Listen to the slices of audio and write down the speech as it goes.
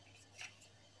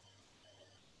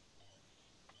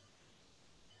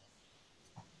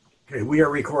Okay, we are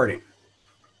recording.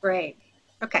 Great.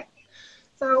 Okay.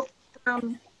 So,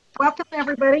 welcome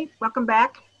everybody. Welcome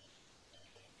back.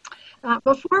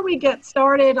 Before we get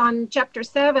started on Chapter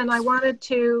 7, I wanted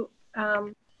to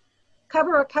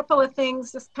cover a couple of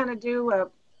things, just kind of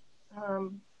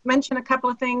mention a couple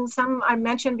of things. Some I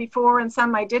mentioned before and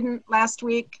some I didn't last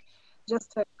week,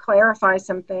 just to clarify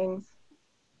some things.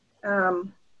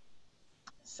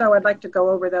 So I'd like to go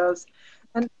over those.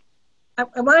 And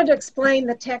I wanted to explain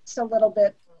the text a little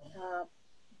bit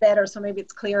better, so maybe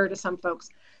it's clearer to some folks.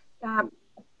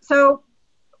 So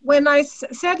when I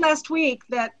said last week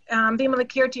that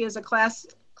Vimalakirti is a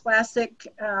classic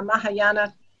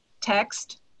Mahayana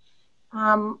text,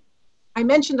 I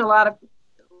mentioned a lot of,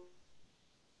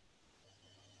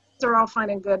 they're all fine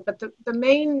and good, but the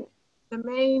main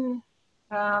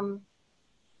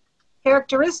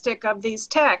characteristic of these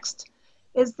texts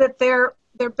is that they're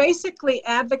basically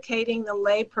advocating the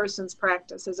lay person's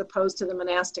practice as opposed to the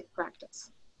monastic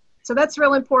practice. So that's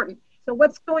real important. So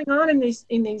what's going on in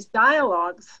these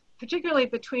dialogues, particularly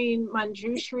between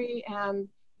Manjushri and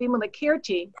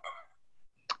Vimalakirti,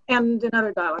 and in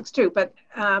other dialogues too, but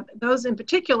those in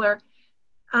particular,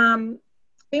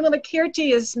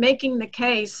 Vimalakirti is making the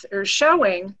case or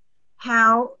showing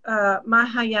how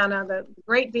Mahayana, the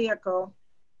great vehicle,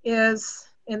 is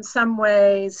in some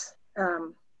ways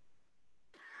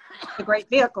the great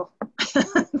vehicle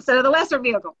instead of the lesser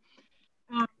vehicle.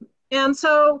 And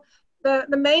so the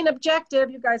main objective,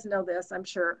 you guys know this, I'm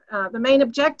sure, the main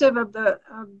objective of the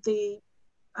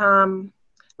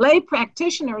lay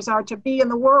practitioners are to be in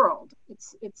the world.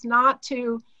 It's not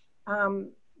to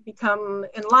become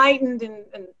enlightened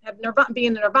and have be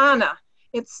in nirvana.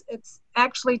 It's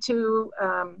actually to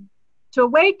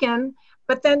awaken,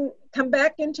 but then come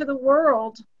back into the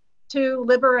world to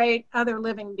liberate other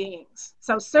living beings.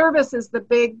 So service is the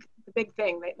big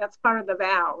thing. That's part of the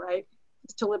vow, right?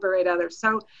 Is to liberate others.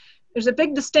 So there's a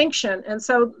big distinction, and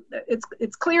so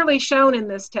it's clearly shown in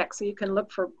this text, so you can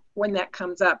look for when that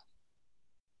comes up.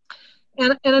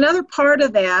 And another part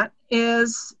of that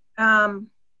is,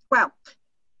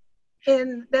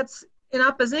 that's in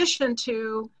opposition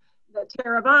to the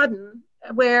Theravadan,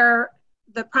 where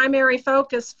the primary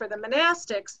focus for the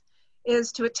monastics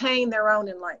is to attain their own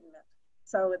enlightenment.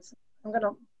 So I'm going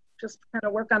to just kind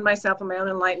of work on myself and my own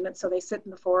enlightenment. So they sit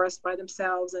in the forest by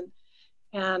themselves, and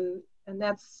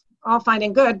that's all fine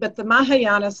and good. But the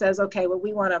Mahayana says, okay, well,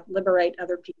 we want to liberate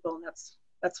other people, and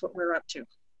that's what we're up to.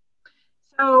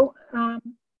 So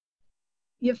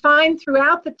you find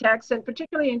throughout the text, and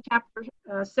particularly in chapter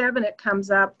 7, it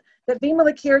comes up that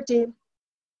Vimalakirti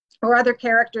or other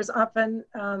characters often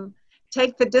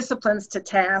take the disciplines to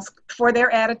task for their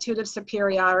attitude of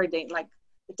superiority. Like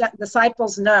the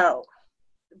disciples know,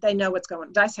 they know what's going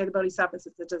on. Did I say the bodhisattvas?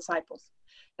 It's the disciples.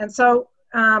 And so,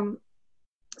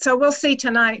 so we'll see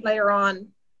tonight later on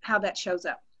how that shows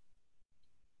up.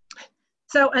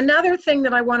 So another thing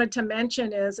that I wanted to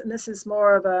mention is, and this is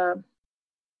more of a,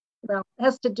 well, it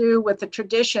has to do with the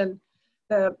tradition,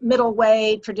 the middle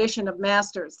way tradition of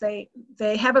masters. They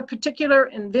have a particular,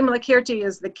 and Vimalakirti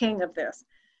is the king of this.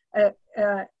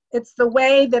 It's the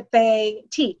way that they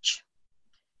teach.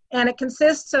 And it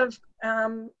consists of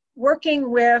playing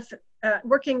with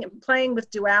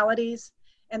dualities,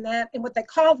 and what they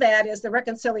call that is the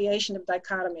reconciliation of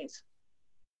dichotomies.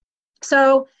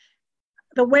 So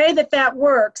the way that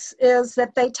works is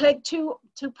that they take two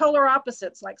polar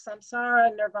opposites like samsara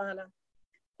and nirvana,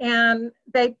 and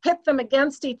they pit them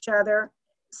against each other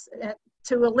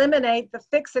to eliminate the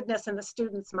fixedness in the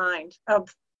student's mind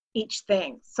of each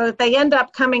thing, so that they end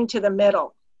up coming to the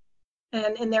middle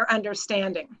and in their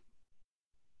understanding.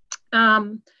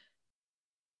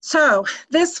 So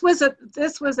this was a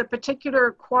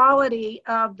particular quality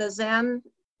of the Zen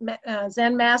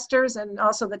masters and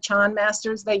also the Chan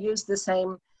masters. They used the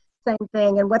same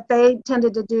thing, and what they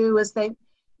tended to do is they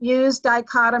used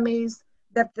dichotomies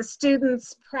that the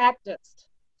students practiced.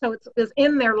 So it was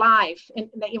in their life, and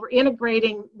they were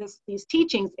integrating these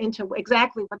teachings into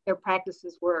exactly what their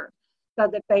practices were, so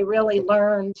that they really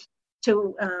learned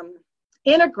to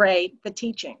integrate the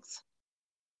teachings.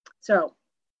 So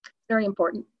very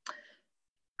important.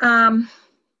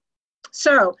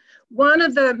 So one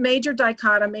of the major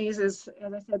dichotomies is,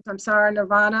 as I said, samsara,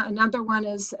 nirvana. Another one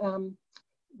is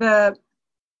the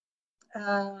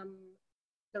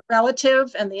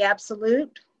relative and the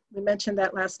absolute. We mentioned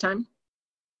that last time.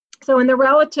 So in the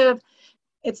relative,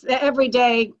 it's the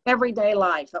everyday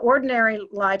life, the ordinary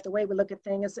life, the way we look at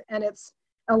things, and it's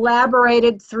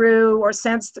elaborated through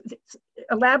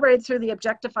the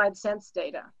objectified sense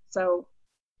data. So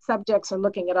subjects are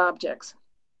looking at objects.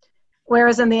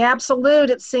 Whereas in the absolute,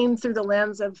 it's seen through the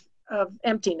lens of of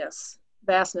emptiness,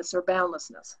 vastness, or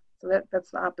boundlessness. So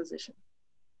that's the opposition.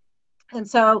 And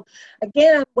so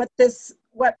again, what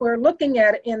we're looking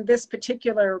at in this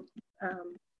particular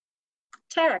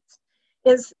text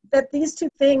is that these two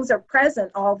things are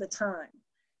present all the time.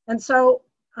 And so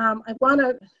I want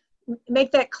to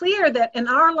make that clear that in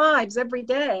our lives every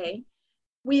day,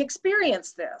 we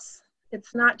experience this.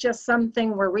 It's not just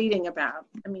something we're reading about.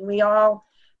 I mean, we all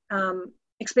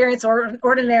experience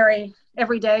ordinary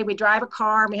every day. We drive a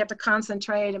car and we have to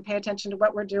concentrate and pay attention to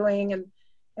what we're doing. And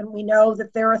we know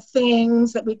that there are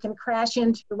things that we can crash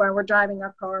into while we're driving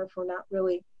our car if we're not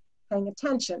really paying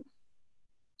attention.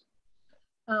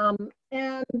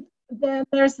 And then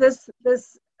there's this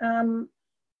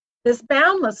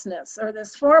boundlessness or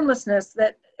this formlessness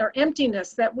or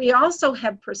emptiness that we also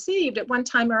have perceived at one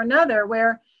time or another,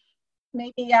 where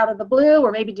maybe out of the blue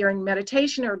or maybe during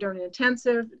meditation or during an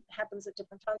intensive, it happens at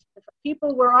different times for different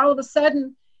people, where all of a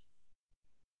sudden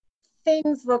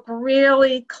things look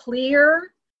really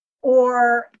clear,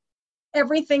 or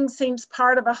everything seems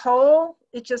part of a whole.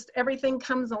 It just, everything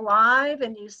comes alive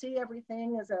and you see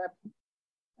everything as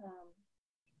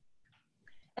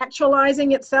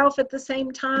actualizing itself at the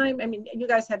same time. I mean, you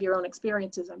guys have your own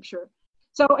experiences, I'm sure.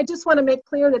 So I just want to make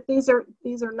clear that these are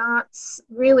not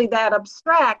really that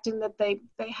abstract, and that they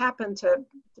happen to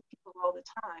people all the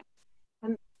time.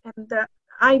 And the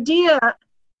idea,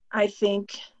 I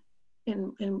think,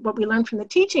 in what we learn from the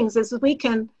teachings is that we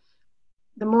can,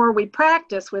 the more we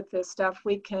practice with this stuff,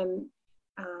 we can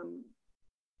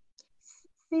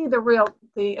see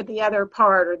the other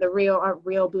part, or our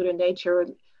real Buddha nature,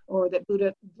 or that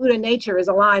Buddha nature is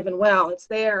alive and well. It's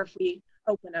there if we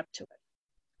open up to it.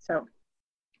 So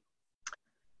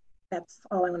that's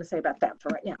all I want to say about that for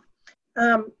right now.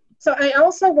 So I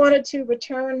also wanted to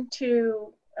return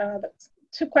to the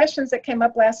two questions that came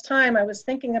up last time. I was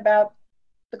thinking about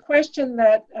the question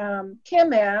that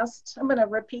Kim asked. I'm going to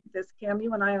repeat this, Kim.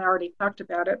 You and I already talked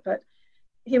about it, but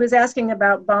he was asking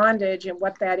about bondage and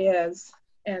what that is.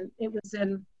 And it was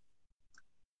in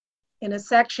a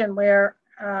section where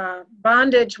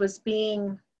bondage was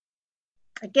being,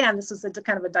 again, this is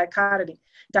kind of a dichotomy,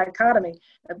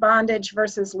 bondage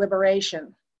versus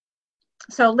liberation.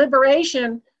 So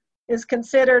liberation is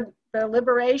considered the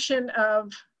liberation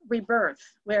of rebirth,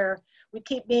 where we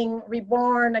keep being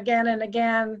reborn again and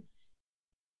again,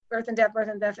 birth and death,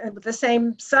 and with the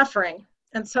same suffering.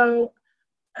 And so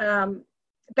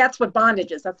that's what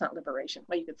bondage is. That's not liberation.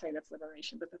 Well, you could say that's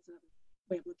liberation, but that's another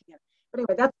way of looking at it. But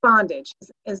anyway, that's bondage,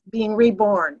 is being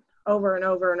reborn over and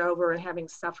over and over and having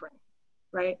suffering,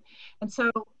 right? And so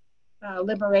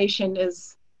liberation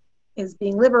is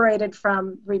being liberated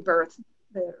from rebirth,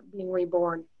 being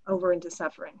reborn over into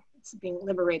suffering. It's being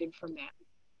liberated from that.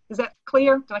 Is that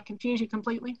clear? Did I confuse you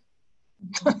completely?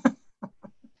 No,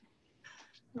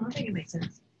 I think it makes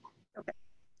sense. Okay,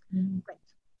 great.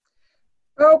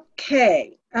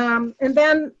 Okay, and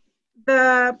then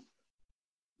the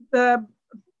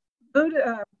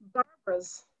Buddha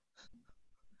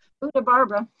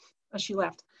Barbara, oh, she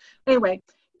left. Anyway,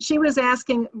 she was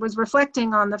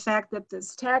reflecting on the fact that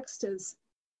this text is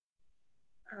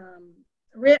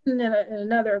written in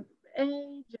another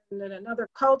age and in another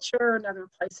culture, another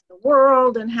place in the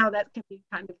world, and how that can be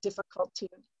kind of difficult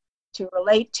to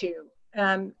relate to.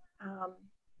 And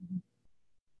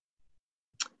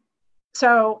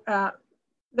so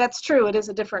that's true. It is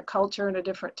a different culture and a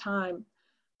different time.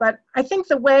 But I think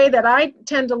the way that I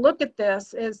tend to look at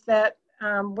this is that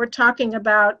we're talking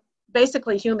about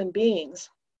basically human beings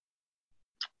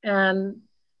and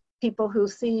people who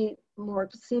see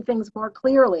things more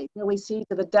clearly, really see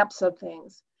to the depths of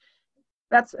things.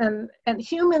 And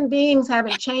human beings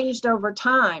haven't changed over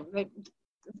time.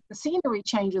 The scenery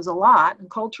changes a lot and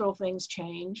cultural things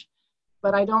change,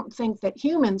 but I don't think that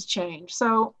humans change.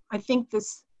 So I think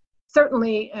this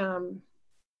certainly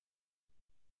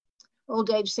old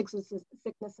age, sickness,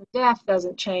 and death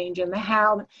doesn't change, and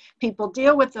how people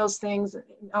deal with those things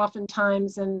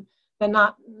oftentimes, and they're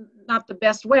not the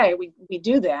best way. We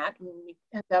do that, and we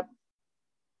end up,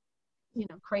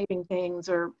 craving things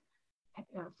or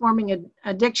forming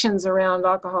addictions around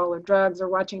alcohol or drugs or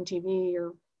watching TV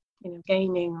or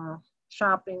gaming or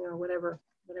shopping or whatever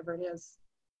it is.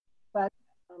 But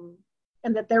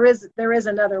and that there is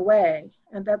another way,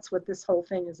 and that's what this whole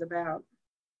thing is about.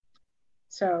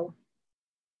 So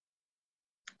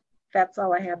that's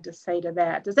all I have to say to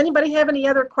that. Does anybody have any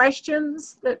other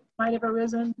questions that might have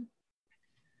arisen?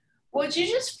 Would you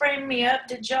just frame me up?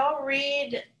 Did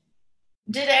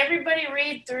everybody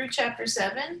read through chapter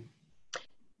 7?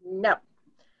 No.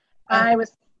 I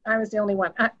was the only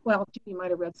one. Well, you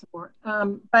might have read some more.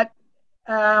 But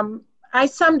I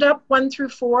summed up 1 through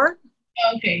 4.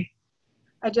 Okay.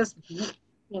 I just,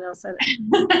 said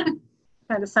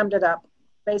kind of summed it up.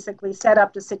 Basically, set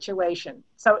up the situation.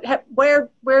 So, where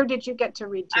did you get to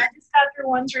read to? I just got through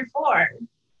 1 through 4.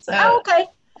 So. Oh, okay.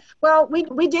 Well,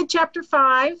 we did chapter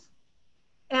 5,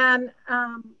 and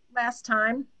last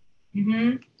time,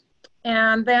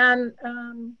 and then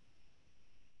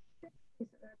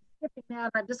skipping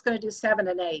that, I'm just going to do 7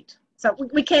 and 8. So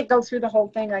we can't go through the whole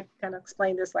thing. I kind of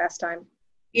explained this last time.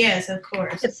 Yes, of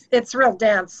course. It's real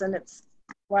dense and it's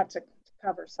a lot to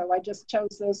cover. So I just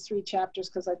chose those 3 chapters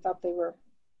because I thought they were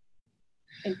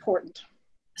important.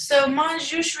 So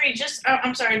Manjushri,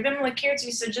 I'm sorry,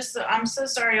 Vimalakirti, so I'm so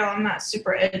sorry, y'all, I'm not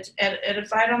super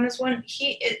edified on this one.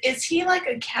 Is he like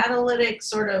a catalytic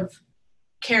sort of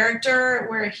character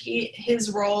where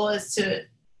his role is to...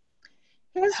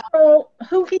 His role,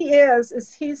 who he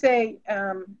is he's a,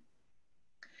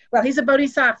 he's a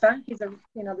bodhisattva. He's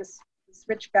this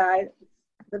rich guy that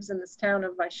lives in this town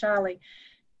of Vaishali.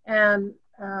 And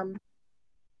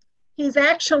he's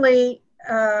actually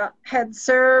had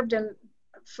served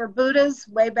for Buddhas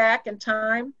way back in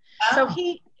time. Oh. So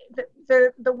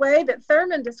the way that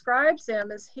Thurman describes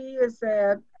him is he is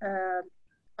a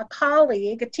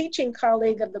colleague, a teaching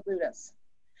colleague of the Buddhas.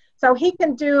 So he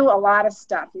can do a lot of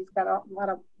stuff. He's got a lot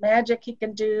of magic he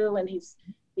can do, and he's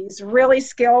really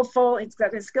skillful. He's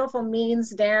got his skillful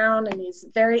means down, and he's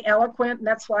very eloquent, and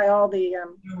that's why all the...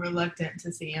 You're reluctant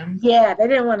to see him. Yeah, they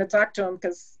didn't want to talk to him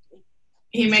because...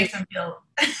 He makes them feel...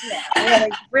 Yeah,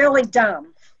 really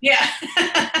dumb. Yeah.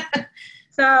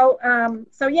 So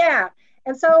yeah.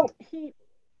 And so he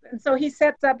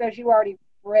sets up, as you already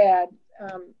read,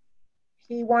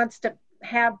 he wants to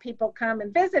have people come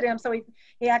and visit him, so he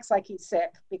acts like he's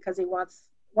sick because he wants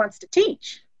to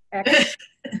teach,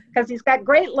 because he's got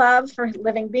great love for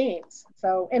living beings.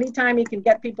 So anytime he can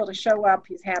get people to show up,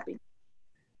 he's happy.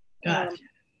 Gotcha.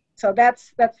 So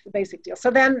that's the basic deal.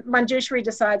 So then Manjushri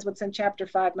decides what's in chapter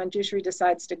 5. Manjushri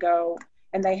decides to go,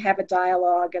 and they have a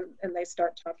dialogue, and they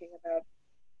start talking about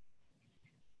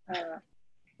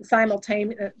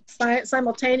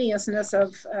simultaneousness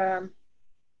of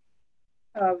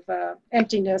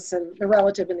emptiness and the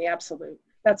relative and the absolute.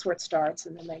 That's where it starts,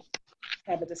 and then they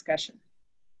have a discussion.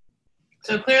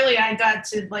 So clearly I got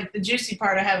to, like, the juicy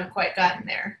part I haven't quite gotten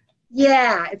there.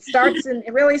 Yeah, it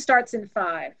really starts in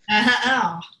 5.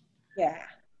 Oh. Yeah.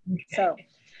 Okay. So,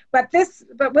 but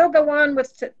we'll go on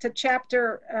to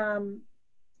chapter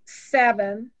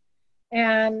 7,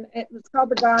 and it's called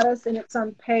The Goddess, and it's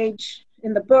on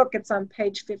in the book, it's on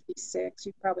page 56.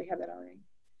 You probably have it already.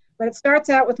 But it starts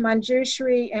out with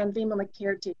Manjushri and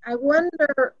Vimalakirti. I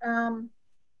wonder,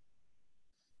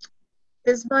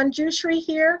 is Manjushri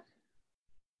here?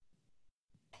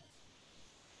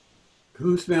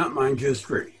 Who's Mount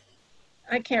Manjushri?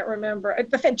 I can't remember.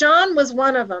 John was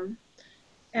one of them.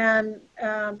 And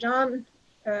John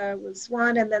was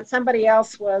one, and then somebody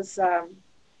else was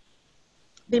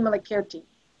Vimalakirti.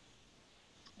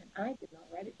 And I did not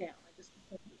write it down.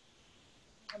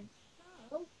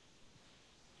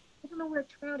 I don't know where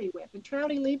Trouty went. Did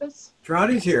Trouty leave us?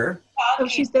 Trouty's here. Oh,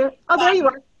 she's there. Oh, there you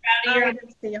are. Trouty, I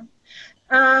didn't see you.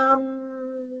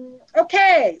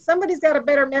 Okay, somebody's got a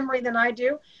better memory than I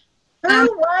do.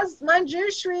 Who was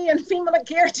Manjushri and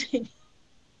Vimalakirti?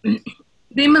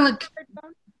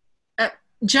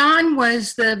 John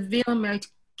was the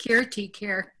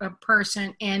Vimalakirti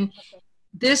person, and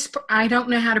this, I don't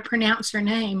know how to pronounce her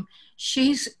name.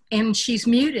 She's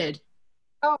muted.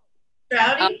 Oh,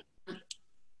 Trouty?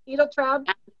 Edel Trout?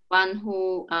 One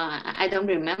who I don't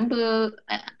remember.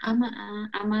 Am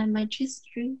I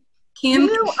Manjushri? Kim,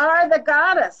 you are the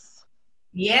goddess.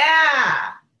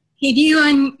 Yeah. Can you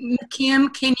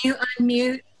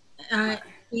unmute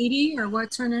Edie, or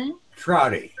what's her name?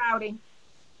 Trouty.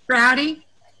 Trouty?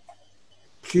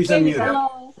 She's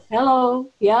unmuted.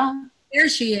 Hello. Yeah. There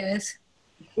she is.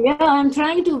 Yeah, I'm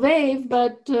trying to wave,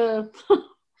 but they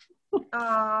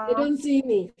don't see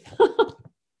me.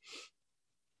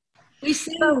 We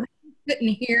couldn't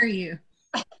hear you.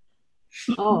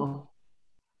 Oh,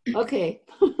 okay.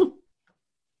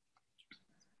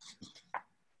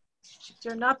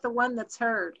 You're not the one that's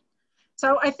heard.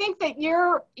 So I think that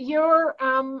you're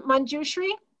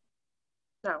Manjushri?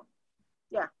 No.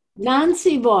 Yeah.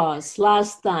 Nancy was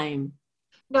last time.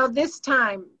 No, this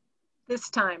time.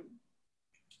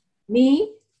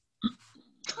 Me?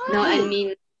 No, I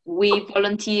mean, we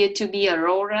volunteered to be a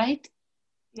role, right?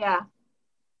 Yeah.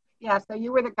 Yeah, so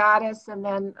you were the goddess, and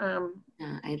then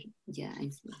I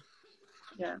see.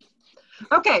 Yeah.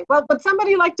 Okay, well, would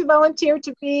somebody like to volunteer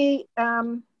to be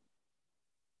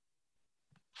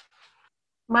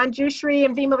Manjushri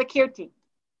and Vimalakirti?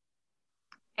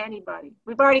 Anybody.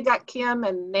 We've already got Kim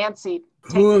and Nancy.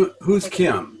 Who's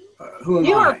Kim? Who am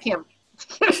You I? are Kim.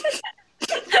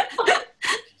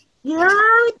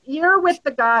 You're with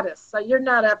the goddess, so you're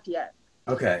not up yet.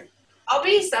 Okay. I'll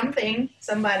be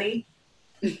somebody.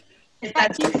 If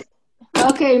that's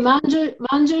Okay,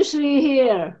 Manjushri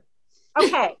here.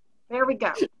 Okay, there we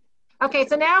go. Okay,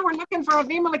 so now we're looking for a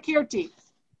Vimalakirti.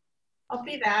 I'll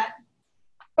be that.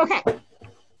 Okay.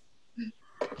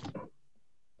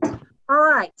 All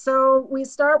right, so we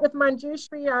start with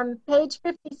Manjushri on page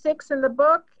 56 in the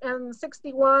book and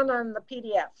 61 on the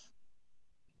PDF.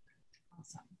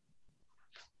 Awesome.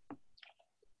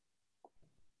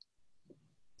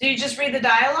 Do you just read the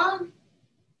dialogue?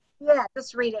 Yeah,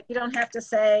 just read it. You don't have to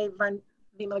say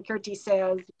Vimalakirti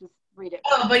says, just read it.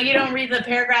 Oh, but you don't read the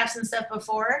paragraphs and stuff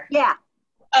before? Yeah.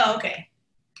 Oh, okay.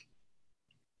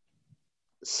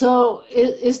 So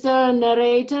is there a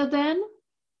narrator then?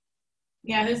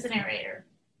 Yeah, who's the narrator?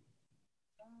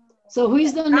 So who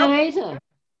is the narrator?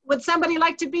 Would somebody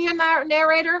like to be a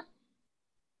narrator?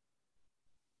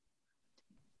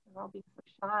 I'll be so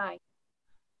shy.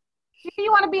 Do you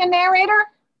want to be a narrator?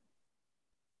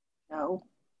 No.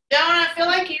 Don't I feel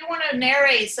like you want to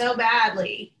narrate so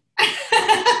badly.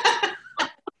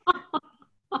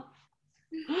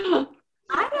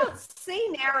 I don't see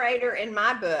narrator in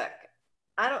my book.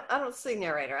 I don't see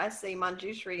narrator. I see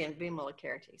Manjushri and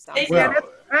Vimalakirti. So Yeah,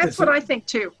 that's what I think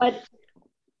too. But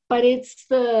it's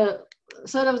the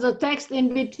sort of the text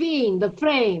in between, the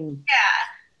frame. Yeah.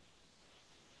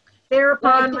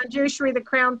 Thereupon, Manjushri, the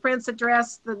crown prince,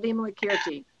 addressed the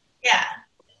Vimalakirti. Yeah.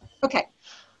 Okay.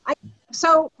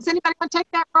 So, does anybody want to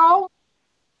take that role?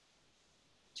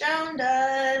 Joan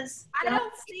does. I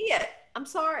don't see it. I'm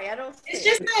sorry, I don't see It's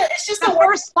it. just The the word.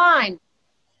 first line.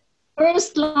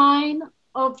 First line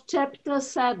of chapter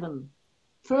 7.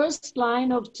 First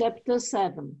line of chapter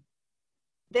 7.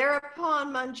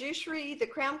 Thereupon Manjushri, the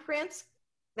crown prince,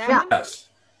 that Yeah. one? Yes.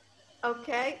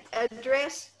 Okay,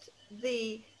 addressed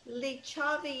the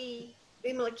Lichavi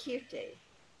Vimalakirti.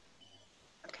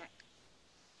 Okay.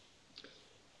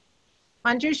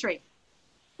 Manjushri.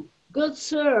 Good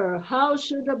sir, how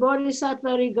should a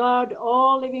bodhisattva regard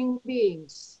all living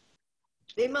beings?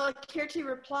 Vimalakirti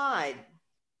replied,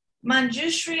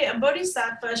 Manjushri, a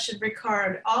bodhisattva, should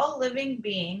regard all living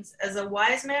beings as a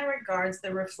wise man regards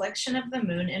the reflection of the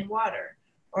moon in water,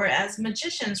 or as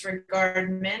magicians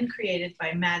regard men created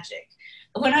by magic.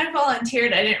 When I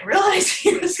volunteered, I didn't realize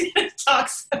he was going to talk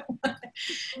so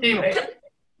much. Anyway,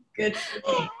 good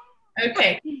for me.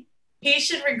 Okay. He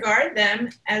should regard them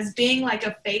as being like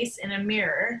a face in a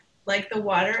mirror, like the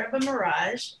water of a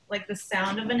mirage, like the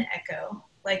sound of an echo,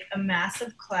 like a mass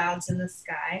of clouds in the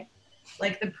sky,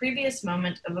 like the previous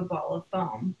moment of a ball of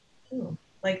foam,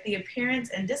 like the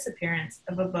appearance and disappearance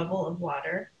of a bubble of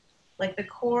water, like the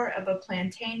core of a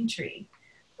plantain tree,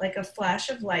 like a flash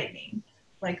of lightning,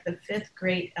 like the fifth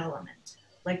great element,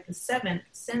 like the seventh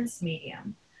sense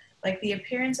medium, like the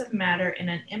appearance of matter in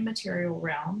an immaterial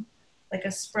realm, like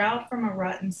a sprout from a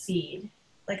rotten seed,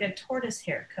 like a tortoise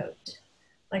hair coat,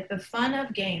 like the fun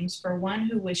of games for one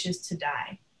who wishes to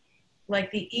die, like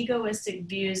the egoistic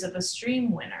views of a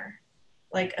stream winner,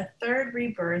 like a third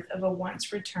rebirth of a once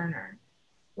returner,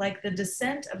 like the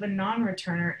descent of a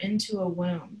non-returner into a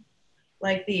womb,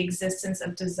 like the existence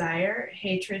of desire,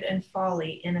 hatred, and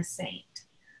folly in a saint,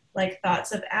 like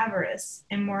thoughts of avarice,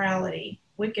 immorality,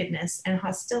 wickedness, and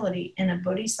hostility in a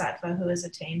bodhisattva who has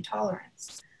attained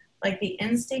tolerance, like the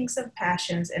instincts of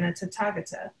passions in a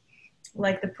tathagata,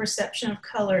 like the perception of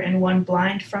color in one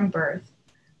blind from birth,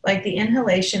 like the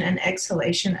inhalation and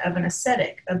exhalation of an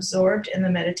ascetic absorbed in the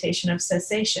meditation of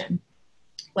cessation,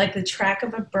 like the track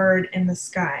of a bird in the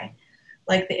sky,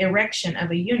 like the erection of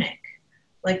a eunuch,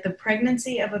 like the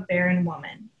pregnancy of a barren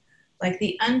woman, like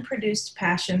the unproduced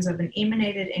passions of an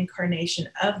emanated incarnation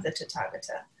of the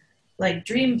Tathagata, like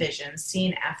dream visions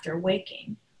seen after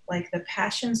waking, like the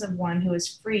passions of one who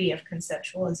is free of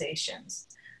conceptualizations,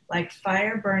 like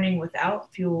fire burning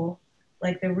without fuel,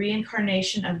 like the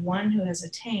reincarnation of one who has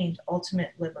attained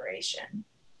ultimate liberation.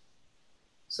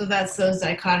 So that's those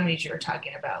dichotomies you were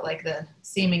talking about, like the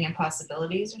seeming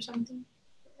impossibilities or something?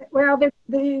 Well,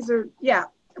 these are, yeah.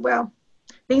 Well,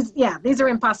 these are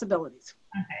impossibilities.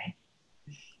 Okay.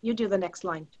 You do the next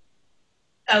line.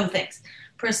 Oh, thanks.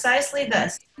 Precisely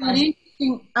thus. Not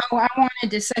interesting. Oh, I wanted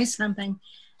to say something.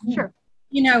 Sure.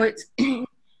 You know, it's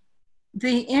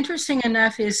the interesting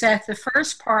enough is that the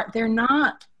first part, they're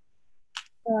not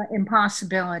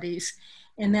impossibilities.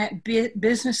 And that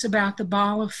business about the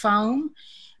ball of foam,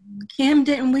 Kim,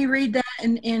 didn't we read that?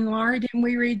 And Laura, didn't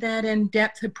we read that in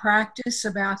Depth of Practice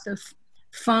about the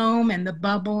foam and the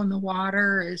bubble and the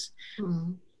water is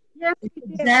Yes, he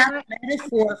did. That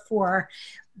metaphor for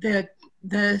the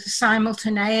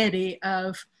simultaneity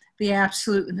of the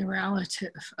absolute and the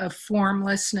relative, of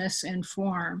formlessness and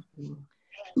form.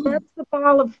 That's the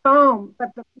ball of foam, but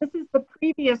this is the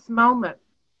previous moment.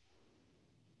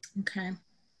 Okay.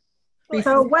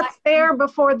 So what's there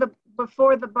before the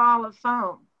ball of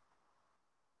foam?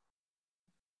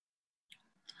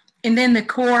 And then the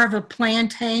core of a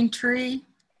plantain tree.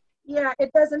 Yeah,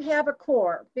 it doesn't have a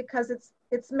core because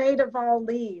it's made of all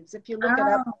leaves. If you look it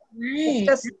up, Right.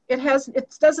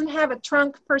 it doesn't have a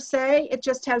trunk per se. It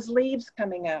just has leaves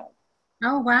coming out.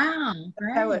 Oh, wow.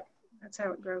 Great. That's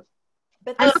how it grows.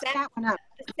 But I the looked sound, that one up.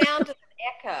 the sound of an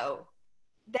echo,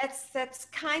 that's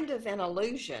kind of an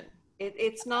illusion.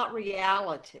 It's not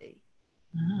reality.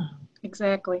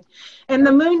 Exactly. And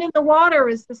the moon in the water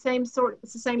is the same sort.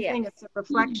 It's the same Yes. thing. It's a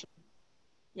reflection.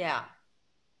 Yeah.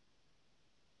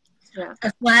 Yeah.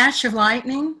 A flash of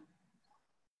lightning,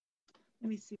 Let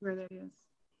me see where that is.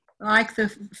 like the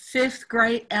fifth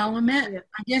great element. Yeah.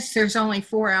 I guess there's only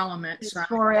 4 elements, It's right?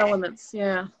 4 elements.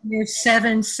 Yeah. There's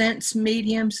 7 sense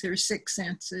mediums. There's 6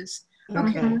 senses.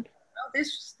 Okay. Mhm. Oh,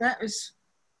 that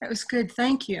was good.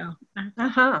 Thank you.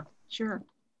 Sure.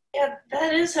 Yeah,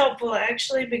 that is helpful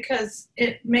actually, because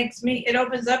it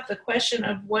opens up the question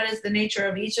of what is the nature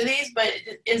of each of these, but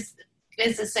is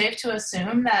it safe to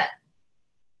assume that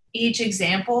each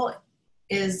example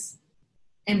is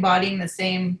embodying the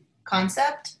same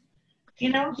concept, you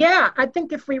know? Yeah, I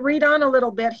think if we read on a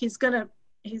little bit, he's gonna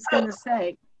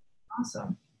say.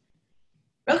 Awesome.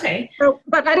 Okay. So,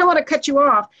 but I don't want to cut you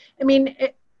off. I mean,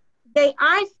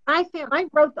 I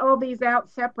wrote all these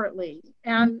out separately,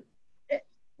 and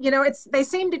they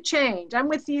seem to change. I'm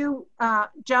with you,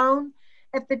 Joan.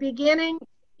 At the beginning,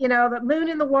 the moon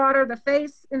in the water, the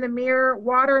face in the mirror,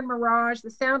 water and mirage,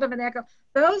 the sound of an echo.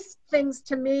 Those things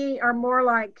to me are more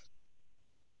like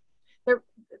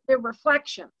they're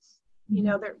reflections.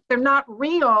 They're not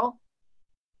real.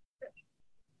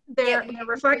 They're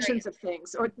reflections of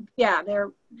things.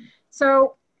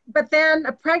 But then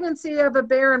a pregnancy of a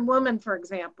barren woman, for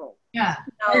example. Yeah.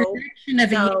 No.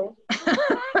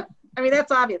 I mean,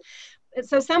 that's obvious.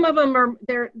 So some of them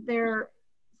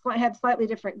have slightly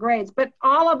different grades, but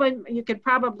all of them you could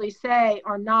probably say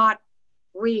are not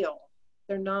real.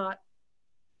 They're not.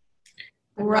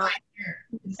 Right.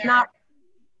 It's not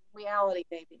reality,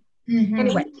 baby. Mm-hmm.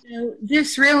 Anyway.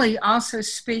 This really also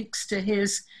speaks to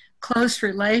his close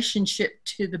relationship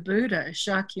to the Buddha,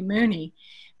 Shakyamuni,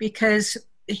 because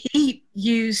he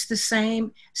used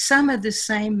some of the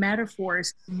same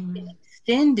metaphors,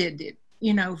 extended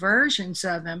versions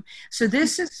of them. So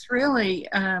this is really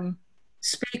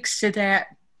speaks to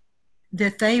that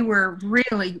they were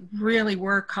really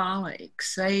were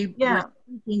colleagues. They were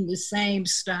thinking the same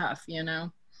stuff,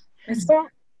 Well, and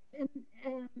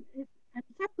I'm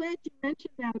so glad you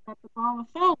mentioned that about the ball of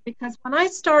foam, because when I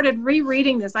started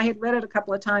rereading this, I had read it a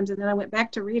couple of times and then I went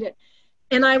back to read it,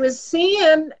 and I was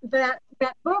seeing that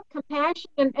book,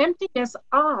 Compassion and Emptiness,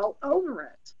 all over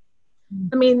it.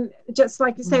 I mean, just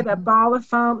like you say, that ball of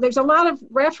foam. There's a lot of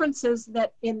references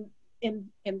that in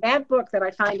that book that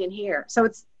I find in here. So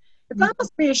it's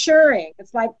almost reassuring.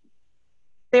 It's like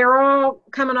they're all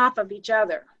coming off of each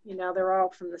other. They're all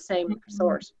from the same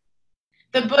source.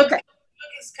 The book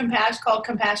is called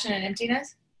Compassion and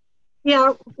Emptiness.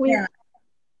 Yeah, we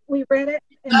read it.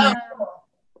 And,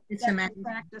 it's amazing.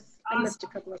 Practice. I missed a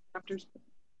couple of chapters.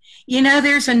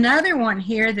 There's another one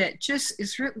here that just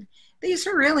is really. These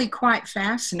are really quite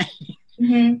fascinating.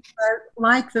 Mm-hmm.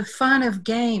 Like the fun of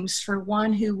games for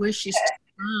one who wishes to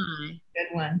die.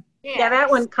 Good one. Yeah, that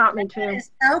one caught me too. It's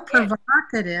so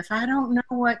provocative. I don't know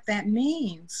what that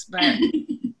means, but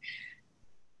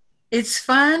it's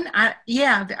fun. I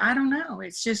don't know.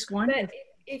 It's just wonderful. But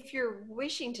if you're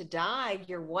wishing to die,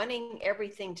 you're wanting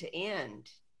everything to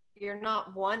end. You're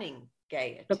not wanting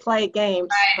gaiety. To play games,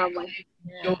 right. Probably.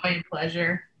 Joy and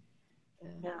pleasure.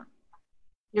 Yeah.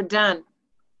 You're done.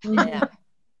 Yeah.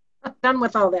 Done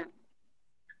with all that.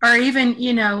 Or even,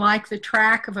 like the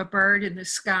track of a bird in the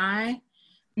sky.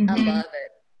 Mm-hmm. I love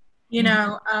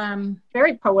it.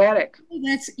 Very poetic.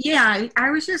 I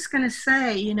was just going to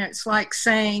say, it's like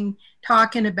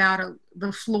talking about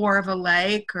the floor of a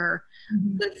lake or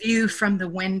the view from the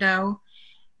window.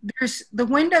 The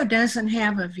window doesn't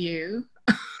have a view.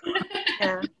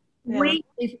 Yeah.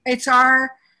 It's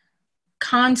our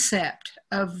concept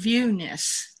of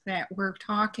viewness that we're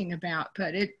talking about,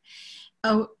 but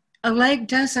a lake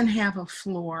doesn't have a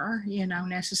floor,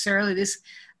 necessarily.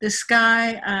 The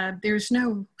sky, there's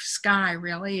no sky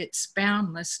really, it's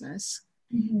boundlessness.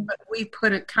 Mm-hmm. But we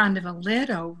put a kind of a lid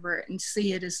over it and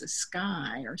see it as a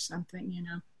sky or something,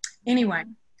 Anyway,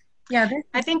 Yeah,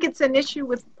 I think it's an issue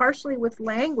with partially with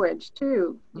language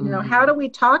too. You know, how do we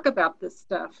talk about this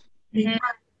stuff? Mhm.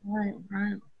 right.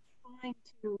 Trying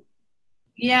to,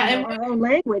 Yeah, you know, and our own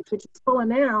language, which is full of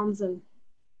nouns and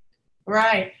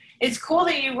right. It's cool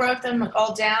that you wrote them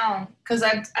all down because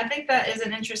I think that is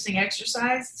an interesting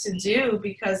exercise to do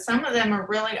because some of them are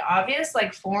really obvious,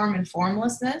 like form and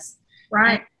formlessness,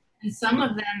 Right. and some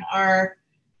of them are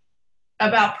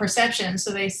about perception.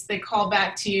 So they call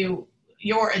back to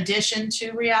your addition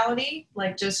to reality,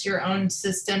 like just your own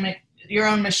systemic, your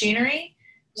own machinery.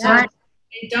 So Right.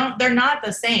 they're not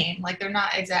the same. Like they're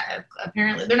not exact.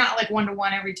 Apparently, they're not like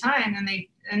 1-to-1 every time.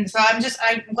 And so I'm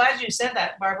glad you said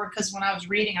that, Barbara, because when I was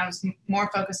reading, I was more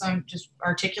focused on just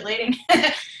articulating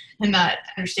and not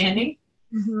understanding.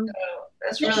 Mhm. So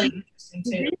that's really interesting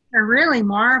too. These are really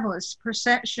marvelous.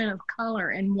 Perception of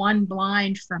color in one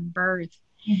blind from birth.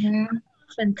 Mm-hmm. I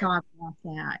often thought about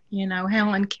that. You know,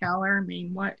 Helen Keller. I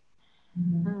mean, what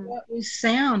was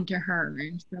sound to her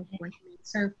and so forth.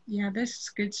 So yeah, this is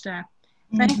good stuff.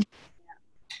 Thank you.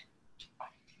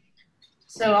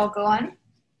 So I'll go on.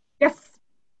 yes.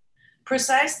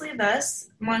 Precisely thus,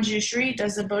 Manjushri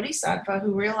does a bodhisattva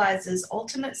who realizes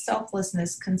ultimate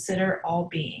selflessness consider all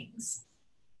beings.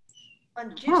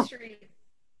 Manjushri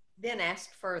then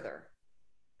asked further.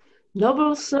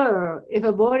 Noble sir, if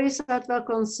a bodhisattva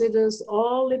considers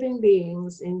all living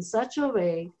beings in such a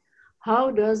way,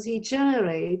 how does he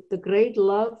generate the great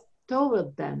love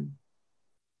toward them?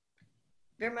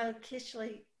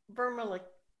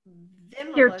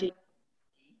 Kirti.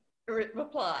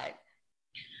 Replied.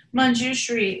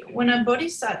 Manjushri, when a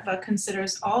bodhisattva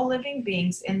considers all living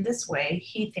beings in this way,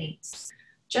 he thinks,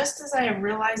 just as I have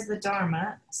realized the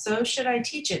Dharma, so should I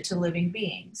teach it to living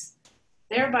beings.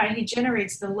 Thereby he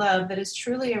generates the love that is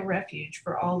truly a refuge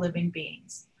for all living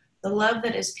beings, the love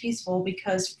that is peaceful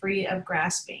because free of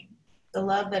grasping, the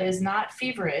love that is not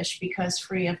feverish because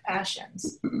free of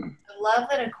passions, the love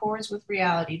that accords with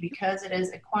reality because it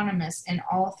is equanimous in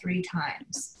all three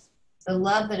times, the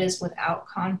love that is without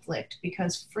conflict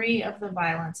because free of the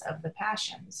violence of the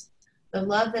passions, the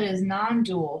love that is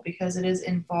non-dual because it is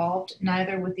involved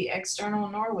neither with the external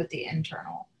nor with the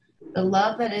internal, the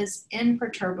love that is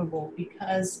imperturbable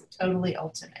because totally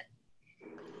ultimate.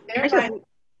 I just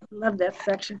love that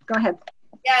section. Go ahead.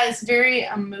 Yeah, it's very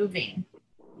moving,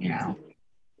 you know.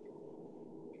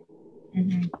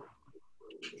 Mm-hmm.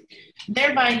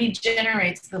 Thereby he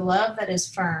generates the love that is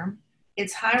firm,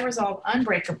 its high resolve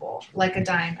unbreakable, like a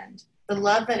diamond, the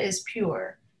love that is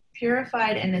pure,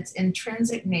 purified in its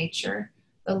intrinsic nature,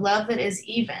 the love that is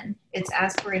even, its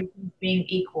aspirations being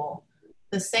equal,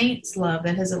 the saint's love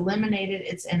that has eliminated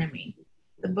its enemy,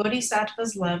 the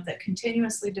bodhisattva's love that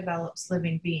continuously develops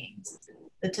living beings,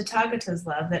 the Tathagata's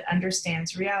love that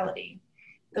understands reality,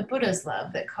 the Buddha's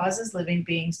love that causes living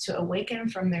beings to awaken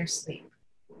from their sleep,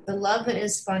 the love that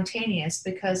is spontaneous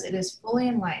because it is fully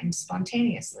enlightened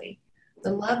spontaneously,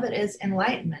 the love that is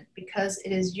enlightenment because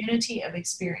it is unity of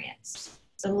experience,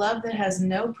 the love that has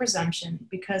no presumption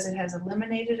because it has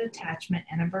eliminated attachment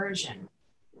and aversion,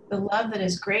 the love that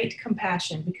is great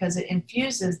compassion because it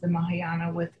infuses the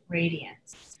Mahayana with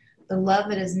radiance, the love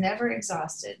that is never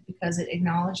exhausted because it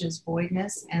acknowledges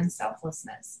voidness and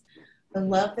selflessness, the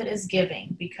love that is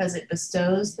giving because it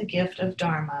bestows the gift of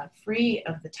Dharma free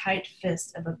of the tight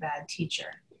fist of a bad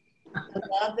teacher, the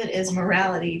love that is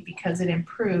morality because it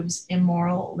improves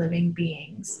immoral living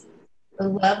beings, the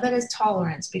love that is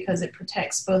tolerance because it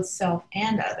protects both self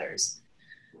and others,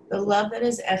 the love that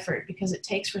is effort because it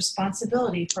takes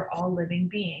responsibility for all living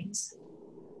beings,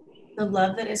 the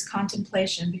love that is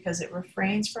contemplation because it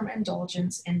refrains from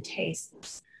indulgence in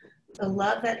tastes, the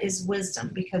love that is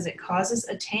wisdom because it causes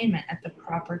attainment at the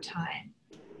proper time,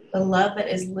 the love that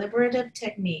is liberative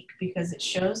technique because it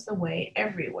shows the way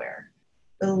everywhere,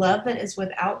 the love that is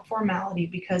without formality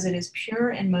because it is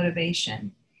pure in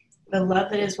motivation, the love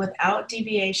that is without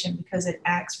deviation because it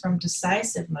acts from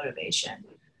decisive motivation,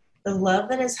 the love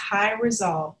that is high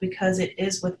resolve because it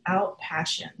is without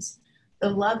passions, the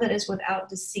love that is without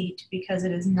deceit because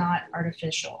it is not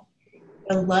artificial,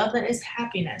 the love that is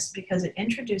happiness because it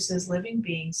introduces living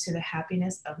beings to the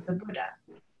happiness of the Buddha.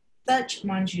 Such,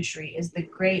 Manjushri, is the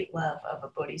great love of a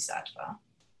bodhisattva.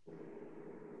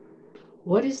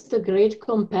 What is the great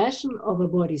compassion of a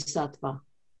bodhisattva?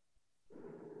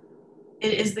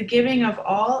 It is the giving of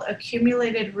all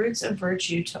accumulated roots of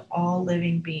virtue to all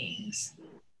living beings.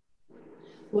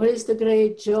 What is the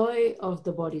great joy of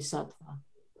the bodhisattva?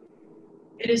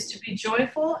 It is to be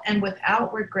joyful and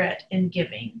without regret in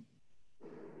giving.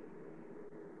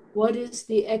 What is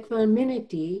the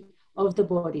equanimity of the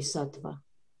bodhisattva?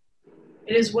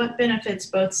 It is what benefits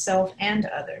both self and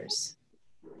others.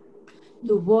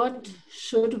 To what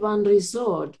should one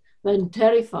resort when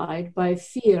terrified by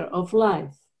fear of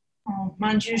life? Oh,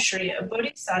 Manjushri, a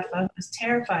bodhisattva who is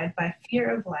terrified by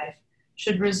fear of life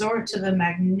should resort to the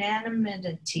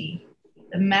magnanimity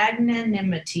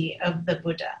of the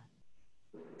Buddha.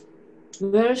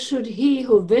 Where should he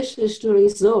who wishes to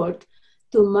resort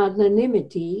to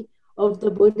magnanimity of the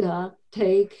Buddha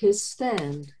take his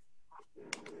stand?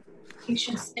 He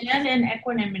should stand in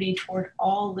equanimity toward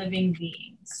all living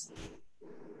beings.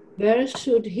 Where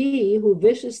should he who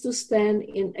wishes to stand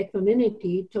in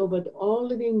equanimity toward all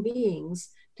living beings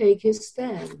take his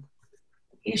stand?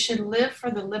 He should live for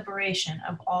the liberation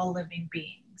of all living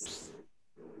beings.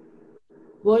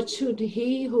 What should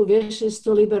he who wishes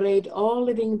to liberate all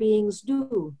living beings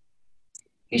do?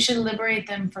 He should liberate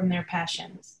them from their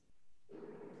passions.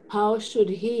 How should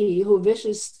he who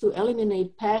wishes to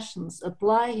eliminate passions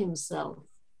apply himself?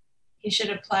 He should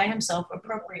apply himself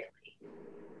appropriately.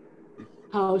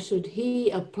 How should he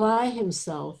apply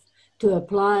himself to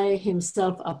apply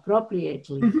himself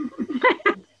appropriately?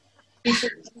 He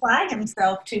should apply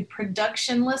himself to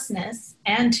productionlessness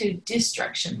and to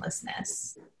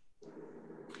destructionlessness.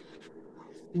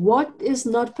 What is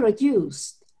not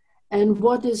produced and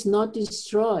what is not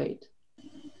destroyed?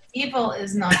 Evil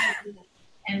is not evil,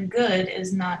 and good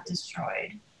is not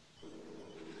destroyed.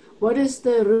 What is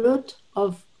the root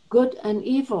of good and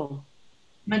evil?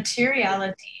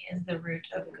 Materiality is the root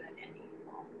of good and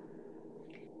evil.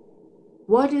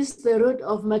 What is the root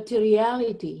of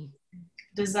materiality?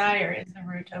 Desire is the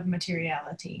root of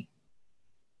materiality.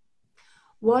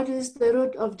 What is the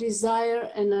root of desire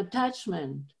and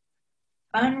attachment?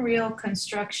 Unreal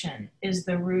construction is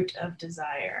the root of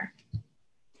desire.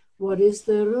 What is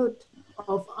the root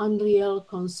of unreal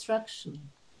construction?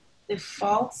 The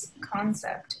false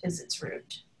concept is its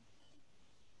root.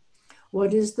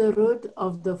 What is the root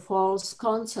of the false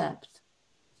concept?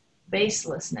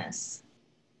 Baselessness.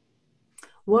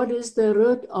 What is the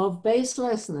root of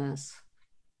baselessness?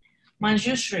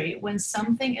 Manjushri, when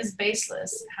something is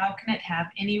baseless, how can it have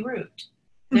any root?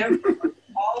 Therefore,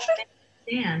 all things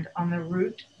stand on the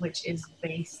root which is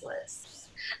baseless.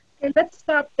 Okay, let's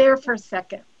stop there for a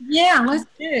second. Yeah, let's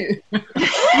do.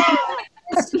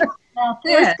 Let's talk about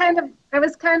It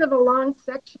was kind of a long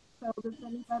section. So does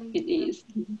anybody It is.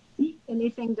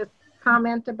 anything to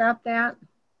comment about that?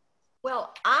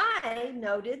 Well, I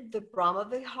noted the Brahma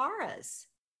Viharas.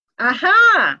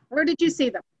 Aha! Where did you see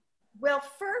them? Well,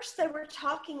 first they were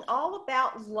talking all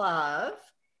about love,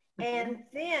 and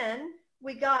then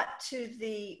we got to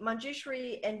the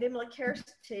Manjushri and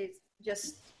Vimalakirti's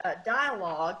just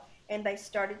dialogue, and they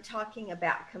started talking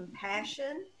about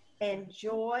compassion and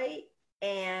joy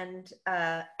and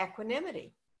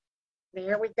equanimity.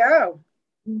 There we go.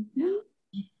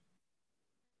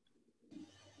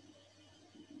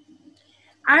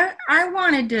 I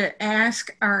wanted to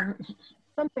ask our.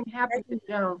 Something happened to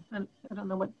Joan. I don't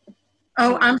know what.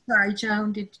 Oh, I'm sorry,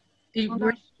 Joan. Did Oh, were no.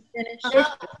 you finished?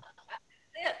 That's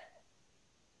it.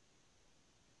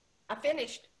 I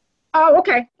finished. Oh,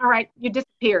 okay. All right. You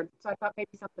disappeared. So I thought maybe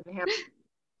something had happened.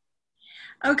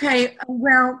 Okay.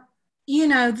 Well, you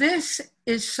know, this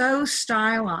is so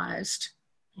stylized.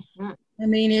 Mhm. I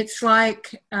mean, it's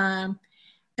like,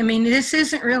 this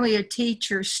isn't really a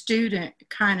teacher-student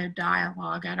kind of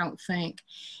dialogue, I don't think.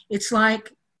 It's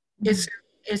like,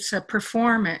 it's a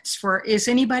performance for, is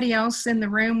anybody else in the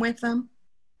room with them?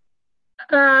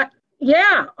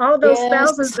 Yeah, all those Yes.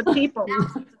 thousands of people.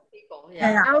 Thousands of people.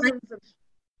 Yeah. Yeah. Thousands of.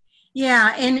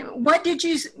 Yeah, and what did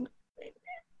you say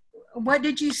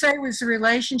was the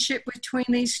relationship between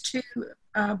these two?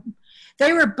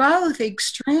 They were both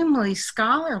extremely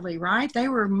scholarly, right? They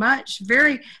were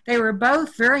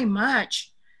both very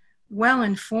much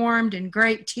well-informed and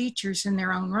great teachers in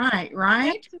their own right,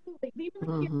 right? Absolutely.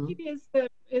 Mhm.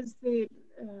 Is the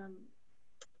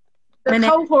And it-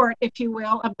 cohort, if you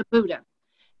will, of the Buddha.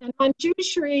 And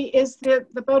Manjushri is the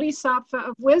Bodhisattva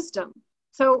of wisdom.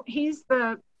 So he's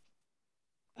the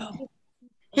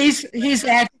He's the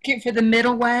advocate for the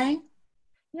middle way.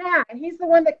 he's the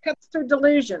one that cuts through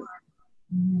delusion.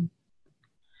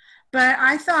 But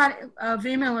I thought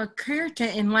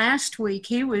Vimalakirti in last week,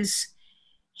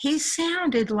 he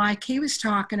sounded like he was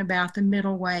talking about the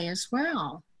middle way as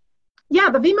well. Yeah,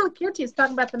 the Vimalakirti is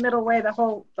talking about the middle way the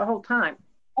whole time.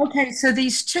 Okay, so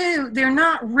these two, they're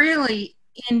not really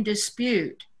in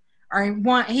dispute.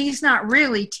 He's not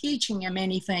really teaching him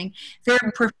anything. They're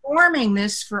performing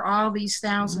this for all these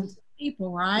thousands of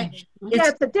people, right? Yeah,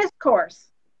 it's a discourse.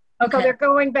 So Okay. they're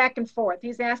going back and forth.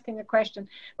 He's asking a question,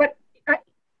 but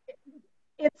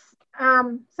it's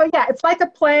it's like a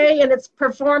play, and it's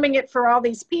performing it for all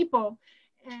these people.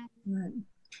 And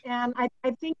And I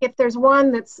think if there's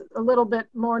one that's a little bit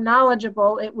more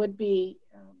knowledgeable, it would be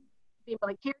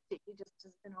Bimala Kirti. He just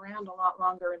has been around a lot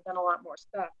longer and done a lot more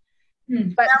stuff.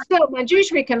 But still,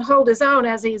 Manjushri can hold his own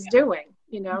as he's doing.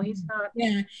 You know, he's not.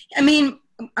 Yeah, I mean,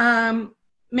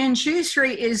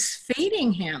 Manjushri is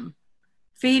feeding him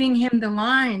the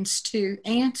lines to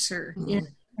answer.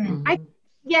 I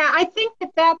think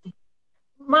that's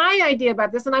my idea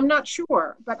about this, and I'm not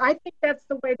sure, but I think that's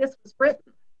the way this was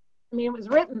written. I mean, it was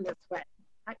written this way.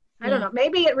 I don't know.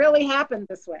 Maybe it really happened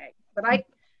this way, but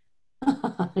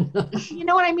you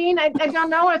know what I mean? I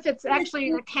don't know if it's actually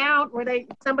an account where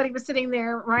somebody was sitting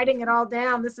there writing it all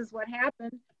down. This is what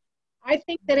happened. I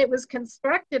think that it was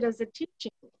constructed as a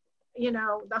teaching. You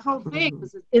know, the whole thing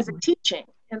is a teaching,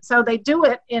 and so they do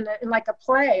it in like a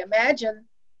play. Imagine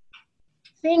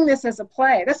seeing this as a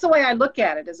play. That's the way I look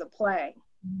at it, as a play,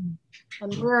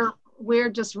 and we're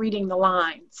just reading the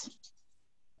lines.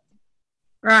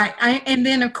 Right. And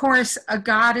then, of course, a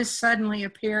god is suddenly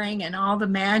appearing and all the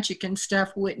magic and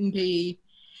stuff wouldn't be.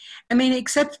 I mean,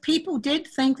 except people did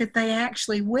think that they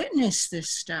actually witnessed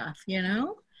this stuff, you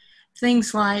know?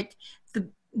 Things like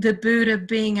the Buddha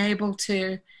being able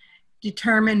to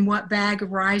determine what bag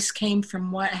of rice came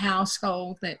from what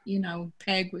household that, you know,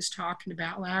 Peg was talking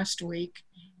about last week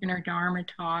in her Dharma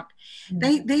talk.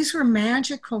 These were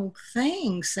magical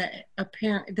things that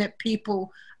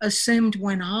people assumed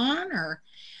went on,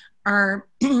 or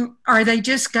they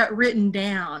just got written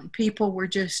down. People were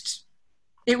just,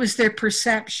 it was their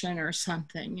perception or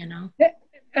something, you know.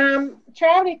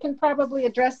 Charlie can probably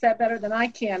address that better than I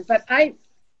can, but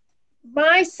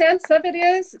my sense of it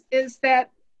is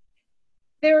that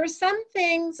there are some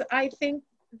things I think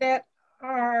that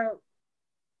are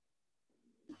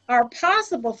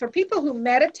possible for people who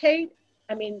meditate.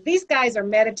 I mean, these guys are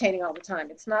meditating all the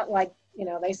time. It's not like, you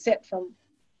know, they sit from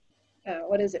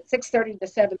 6:30 to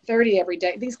 7:30 every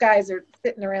day. These guys are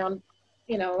sitting around,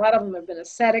 you know, a lot of them have been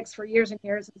ascetics for years and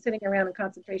years and sitting around in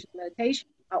concentration meditation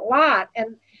a lot.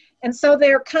 And so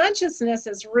their consciousness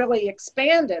is really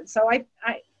expanded. So I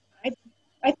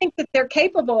think that they're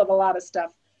capable of a lot of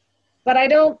stuff, but I'm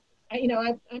not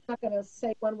going to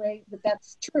say one way that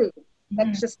that's true.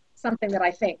 That's just something that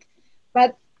I think.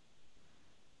 But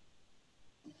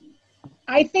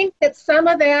I think that some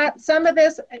of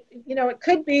this, you know, it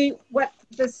could be what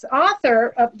this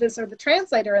author of this, or the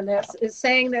translator in this, is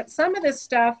saying, that some of this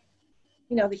stuff,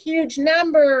 you know, the huge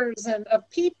numbers and of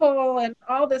people and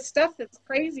all this stuff that's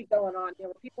crazy going on, you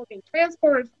know, people being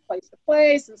transported from place to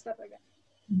place and stuff like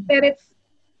that,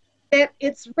 that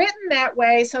it's written that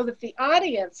way so that the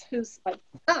audience, who's like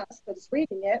us, that is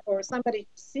reading it, or somebody who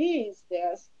sees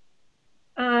this,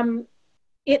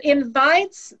 it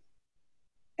invites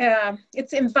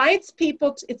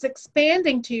people, it's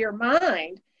expanding to your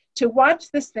mind to watch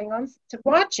this thing to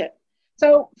watch it.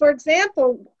 So, for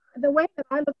example, the way that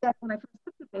I looked at when I first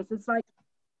looked at this is like,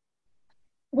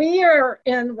 we are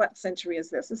in, what century is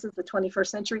this? This is the 21st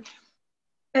century.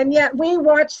 And yet we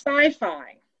watch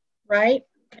sci-fi, right?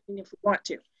 I mean, if we want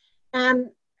to.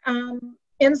 And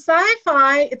in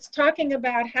sci-fi, it's talking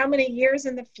about how many years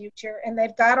in the future, and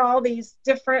they've got all these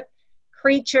different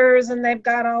creatures, and they've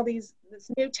got all this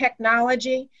new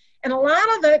technology, and a lot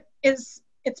of it's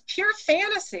pure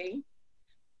fantasy,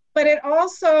 but it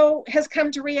also has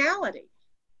come to reality,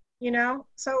 you know.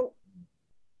 So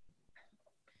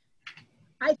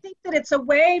I think that it's a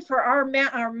way for our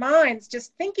minds,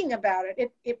 just thinking about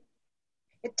it, it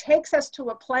takes us to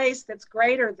a place that's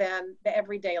greater than the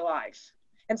everyday life,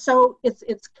 and so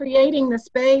it's creating the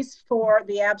space for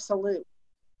the absolute,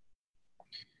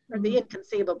 or the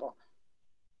inconceivable.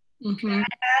 Can I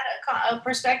add a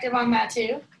perspective on that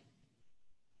too?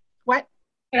 What?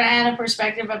 Can I add a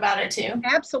perspective about it too?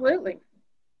 Absolutely.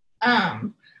 I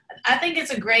think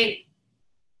it's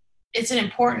an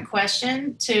important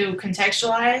question to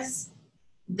contextualize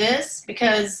this,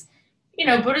 because, you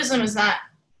know, Buddhism is not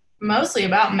mostly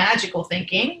about magical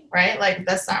thinking, right? Like,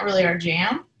 that's not really our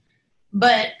jam.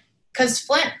 But because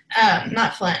Chet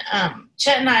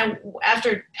and I,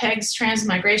 after Peg's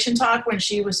transmigration talk, when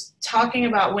she was talking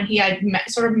about when he had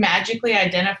sort of magically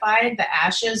identified the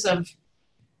ashes of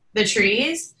the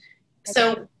trees,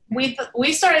 so we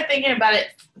started thinking about it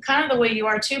kind of the way you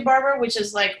are too, Barbara, which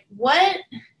is like,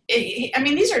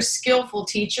 these are skillful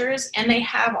teachers and they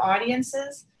have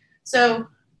audiences. So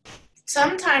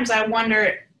sometimes I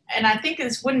wonder, and I think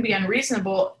this wouldn't be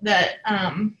unreasonable, that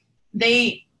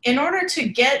in order to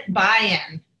get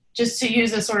buy-in, just to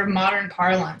use a sort of modern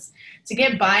parlance, to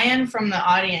get buy-in from the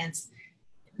audience,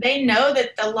 they know that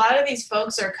a lot of these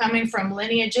folks are coming from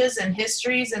lineages and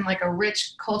histories and like a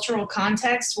rich cultural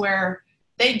context where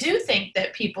they do think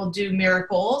that people do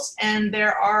miracles, and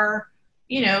there are,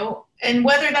 you know, and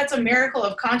whether that's a miracle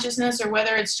of consciousness or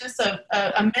whether it's just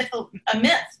a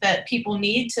myth that people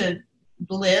need to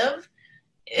live,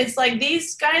 it's like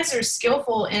these guys are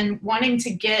skillful in wanting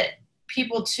to get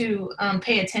people to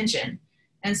pay attention.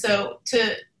 And so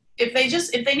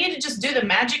if they need to just do the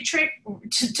magic trick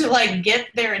to like get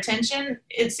their attention,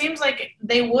 it seems like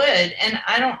they would. And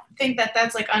I don't think that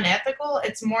that's like unethical.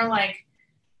 It's more like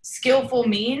skillful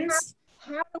means.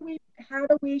 How do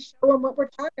we show them what we're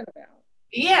talking about?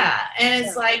 Yeah. And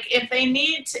it's like, if they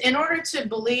need to, in order to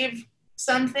believe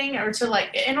something, or to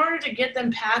like, in order to get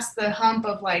them past the hump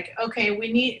of like, okay,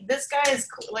 we need, this guy is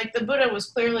like, the Buddha was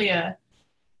clearly a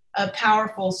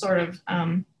powerful sort of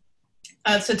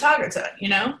Tathagata, you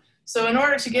know? So in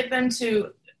order to get them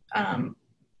to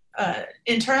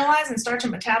internalize and start to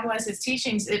metabolize his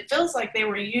teachings, it feels like they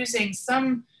were using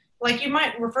some, like you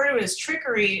might refer to it as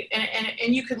trickery,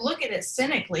 and you could look at it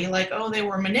cynically, like, oh, they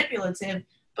were manipulative.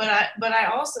 But I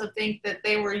also think that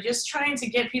they were just trying to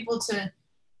get people to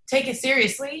take it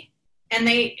seriously, and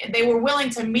they were willing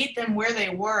to meet them where they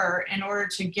were in order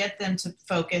to get them to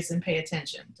focus and pay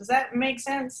attention. Does that make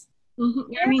sense?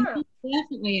 Mm-hmm. I mean, it's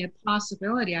definitely a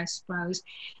possibility, I suppose.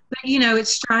 But, you know,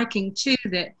 it's striking, too,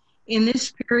 that in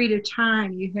this period of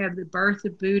time, you have the birth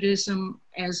of Buddhism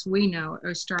as we know it,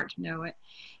 or start to know it.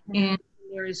 Mm-hmm. And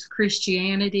there is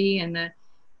Christianity and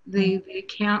the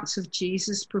accounts of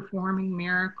Jesus performing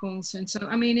miracles. And so,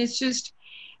 I mean, it's just,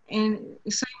 and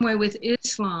the same way with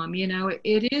Islam, you know,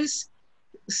 it is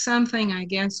something, I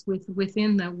guess,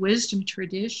 within the wisdom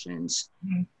traditions.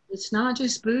 Mm-hmm. It's not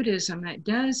just Buddhism that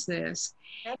does this.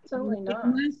 Absolutely not. It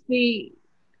must be,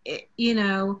 you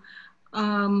know,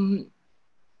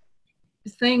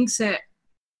 things that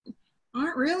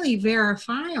aren't really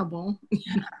verifiable,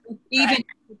 you know, even at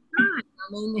the time. I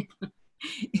mean,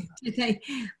 did they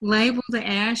label the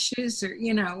ashes, or,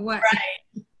 you know, what?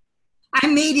 Right. I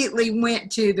immediately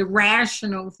went to the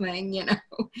rational thing, you know.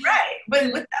 Right,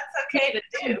 but that's okay to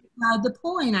do. The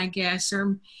point, I guess,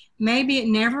 or maybe it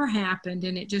never happened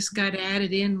and it just got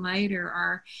added in later,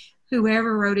 or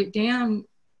whoever wrote it down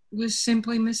was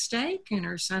simply mistaken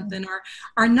or something,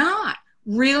 or not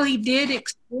really did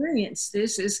experience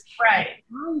this as right.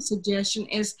 My suggestion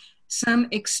is some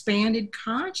expanded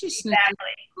consciousness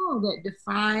that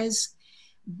defies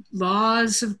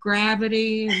laws of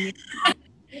gravity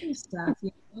and stuff,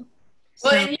 you know.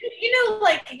 Well, and you know,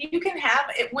 like you can have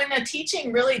it when a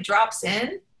teaching really drops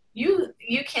in. You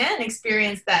can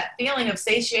experience that feeling of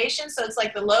satiation. So it's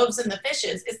like the loaves and the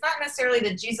fishes. It's not necessarily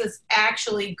that Jesus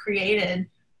actually created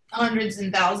hundreds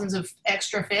and thousands of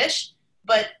extra fish,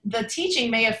 but the teaching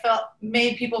may have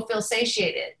made people feel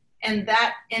satiated, and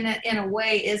that in a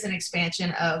way is an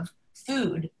expansion of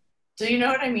food. Do you know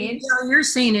what I mean? Yeah, you're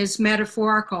seen as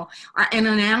metaphorical, or an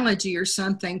analogy or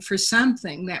something for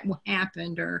something that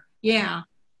happened, or yeah.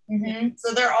 Mm-hmm.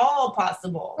 So they're all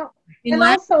possible. Oh, and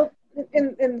also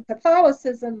in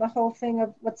Catholicism, the whole thing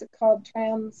of what's it called,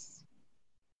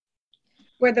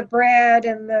 where the bread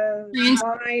and the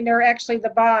wine are actually the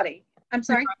body. I'm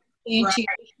sorry.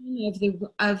 Intuition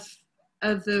of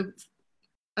the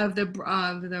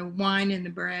wine and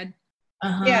the bread.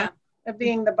 Uh-huh. Yeah, of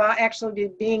being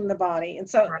actually being the body. And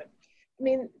so, I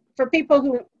mean, for people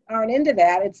who aren't into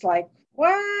that, it's like,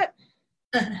 what?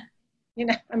 You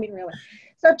know, I mean, really.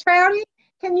 So, Trouty,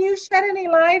 can you shed any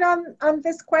light on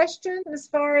this question as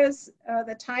far as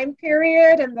the time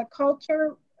period and the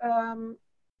culture?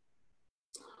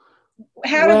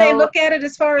 How do they look at it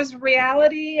as far as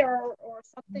reality, or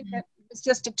something that is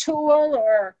just a tool,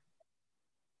 or?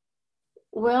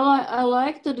 Well, I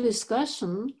like the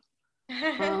discussion.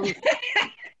 I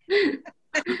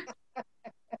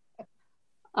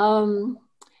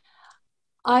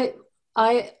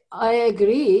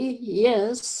agree.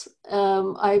 Yes,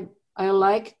 I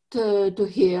like to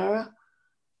hear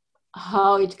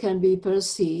how it can be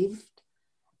perceived.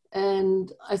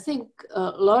 And I think,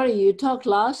 Laurie, you talked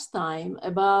last time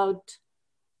about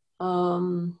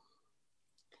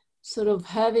sort of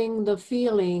having the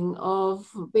feeling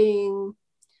of being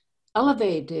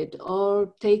elevated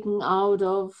or taken out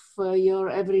of your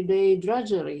everyday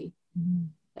drudgery. Mm-hmm.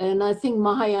 And I think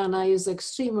Mahayana is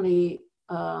extremely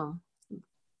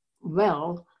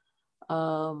well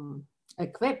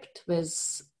equipped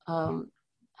with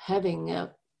having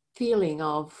a feeling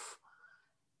of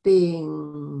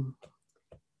being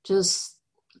just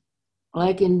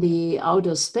like in the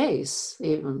outer space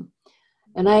even.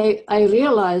 And I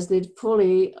realized it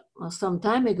fully some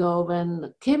time ago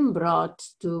when Kim brought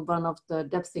to one of the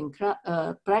Depthing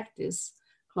Practice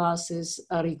classes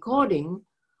a recording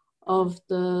of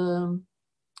the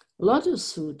Lotus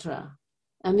Sutra.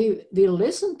 And we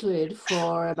listened to it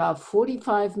for about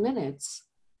 45 minutes.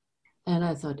 And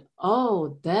I thought,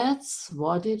 oh, that's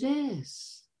what it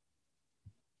is.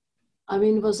 I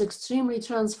mean, it was extremely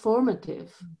transformative.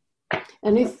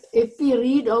 And if we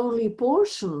read only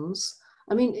portions,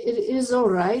 I mean, it is all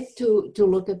right to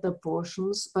look at the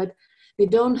portions, but we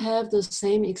don't have the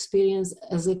same experience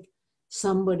as if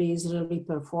somebody is really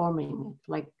performing it,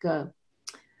 like,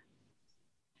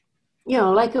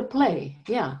 like a play.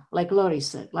 Yeah, like Laurie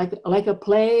said, like a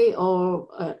play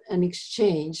or an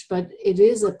exchange, but it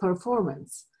is a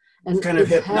performance. And it's kind of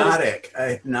hypnotic,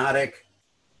 music.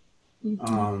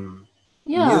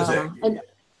 And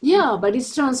yeah, but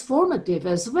it's transformative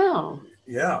as well.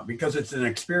 Yeah, because it's an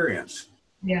experience.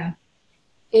 Yeah.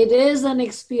 It is an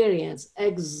experience,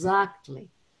 exactly.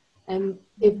 And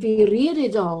if we read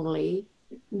it only,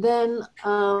 then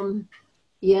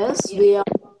yes, we are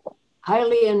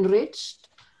highly enriched,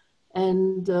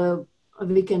 and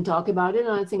we can talk about it,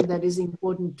 and I think that is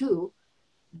important too.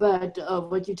 But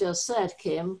what you just said,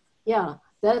 Kim, yeah,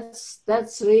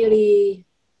 that's really,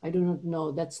 I do not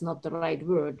know, that's not the right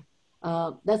word.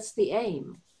 That's the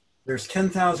aim. There's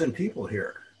 10,000 people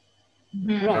here,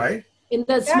 right? In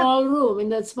that small room, in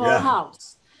that small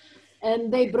house.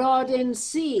 And they brought in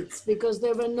seats because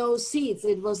there were no seats.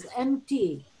 It was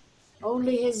empty.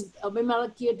 Only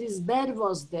Vimalakirti's bed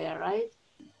was there, right?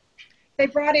 They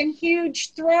brought in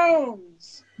huge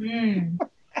thrones. Yeah,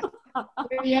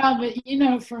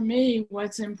 but for me,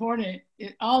 what's important,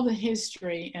 all the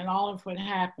history and all of what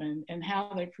happened and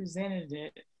how they presented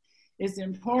it is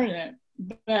important.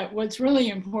 But what's really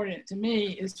important to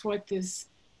me is what this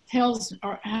tells,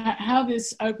 or how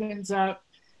this opens up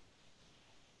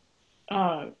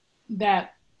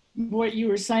that what you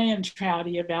were saying,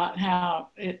 Trouty, about how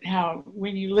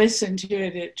when you listen to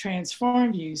it, it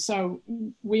transformed you. So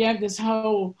we have this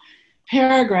whole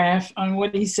paragraph on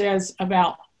what he says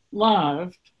about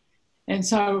love. And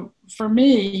so for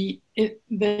me,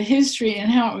 the history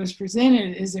and how it was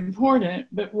presented is important,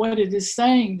 but what it is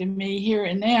saying to me here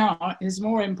and now is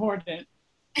more important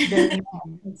than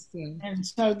and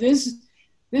so this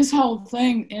whole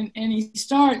thing, and he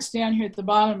starts down here at the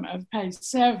bottom of page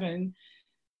 7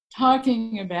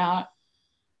 talking about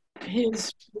he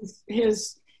has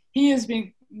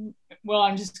been, well,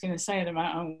 I'm just going to say it in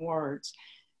my own words.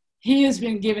 He has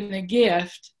been given a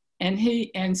gift,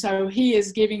 and so he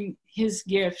is giving his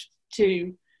gift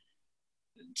to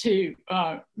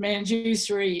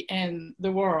Manjushri and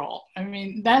the world. I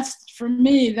mean, that's, for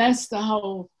me, that's the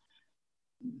whole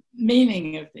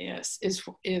meaning of this, is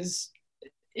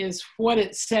what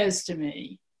it says to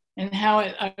me and how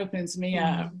it opens me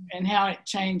up and how it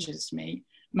changes me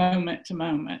moment to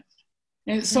moment.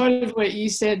 And it's sort of what you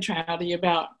said, Trouty,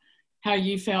 about how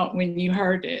you felt when you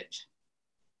heard it.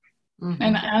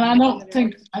 And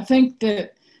I think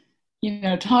that,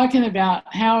 talking about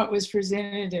how it was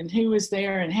presented and who was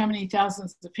there and how many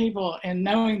thousands of people and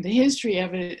knowing the history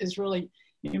of it is really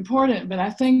important. But I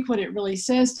think what it really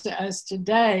says to us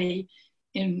today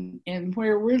in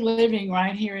where we're living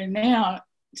right here and now,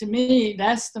 to me,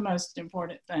 that's the most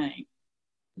important thing.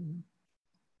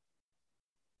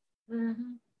 Well,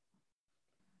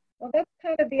 that's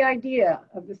kind of the idea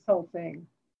of this whole thing,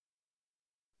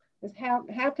 is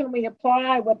how can we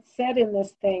apply what's said in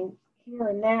this thing here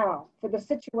and now for the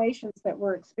situations that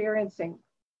we're experiencing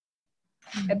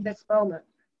at this moment?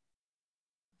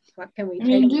 What can we take? I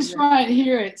mean, just right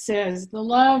here it says, the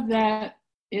love that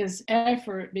is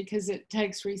effort because it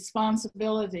takes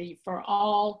responsibility for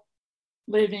all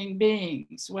living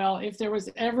beings. Well, if there was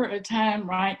ever a time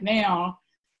right now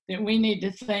that we need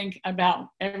to think about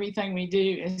everything we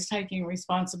do as taking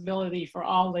responsibility for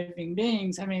all living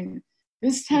beings, I mean,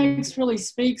 this text really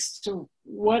speaks to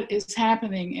what is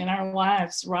happening in our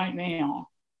lives right now.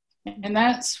 And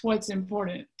that's what's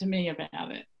important to me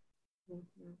about it.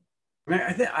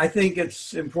 I think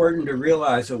it's important to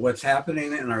realize that what's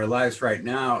happening in our lives right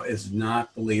now is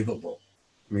not believable.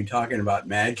 I mean, talking about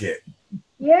magic.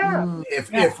 Yeah.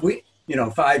 If we,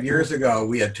 5 years ago,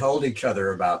 we had told each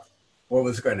other about what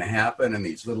was going to happen and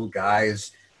these little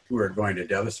guys who are going to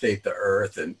devastate the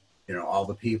earth and, all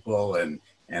the people and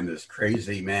this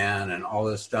crazy man and all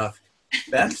this stuff,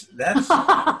 that's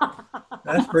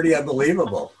pretty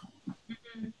unbelievable.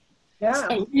 Yeah.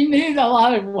 So we need a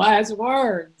lot of wise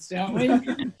words, don't we?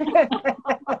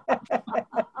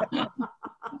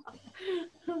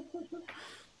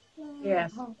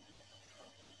 Yes.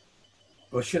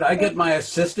 Well, should I get my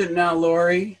assistant now,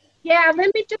 Laurie? Yeah, I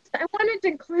wanted to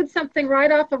include something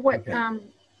right off of what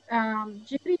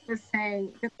Judy was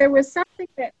saying, that there was something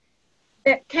that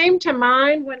came to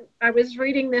mind when I was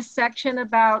reading this section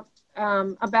about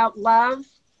about love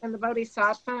and the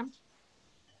Bodhisattva.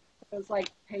 It was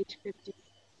like page 50,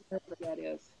 whatever that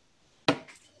is.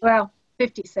 Well,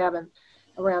 57,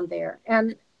 around there.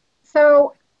 And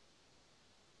so,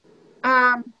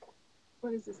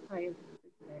 what is this tie?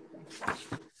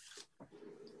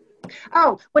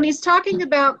 Oh, when he's talking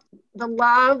about the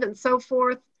love and so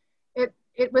forth,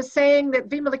 it was saying that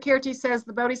Vimalakirti says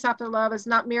the Bodhisattva love is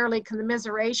not merely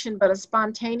commiseration, but a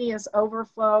spontaneous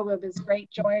overflow of his great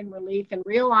joy and relief in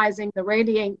realizing the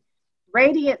radiant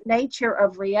nature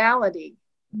of reality.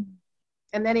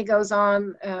 And then he goes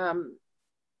on,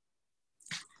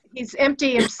 he's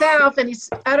empty himself and he's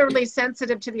utterly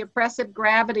sensitive to the oppressive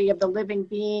gravity of the living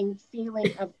being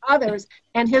feeling of others.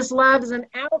 And his love is an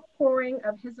outpouring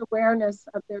of his awareness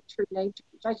of their true nature,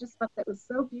 which I just thought that was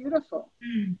so beautiful.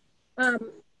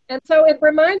 And so it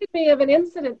reminded me of an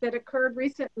incident that occurred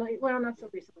recently, well, not so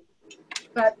recently,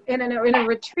 but in a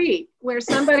retreat where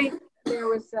there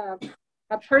was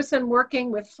a person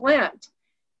working with Flint,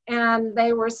 and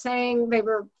they were saying they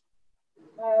were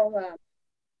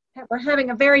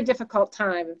having a very difficult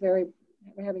time,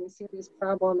 having a serious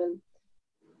problem,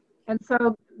 and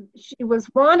so she was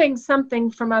wanting something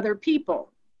from other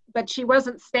people, but she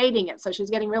wasn't stating it, so she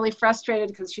was getting really frustrated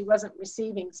because she wasn't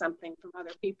receiving something from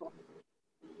other people.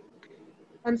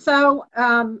 And so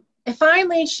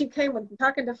finally she came, when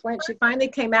talking to Flint, she finally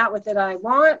came out with it. I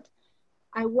want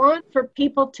for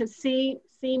people to see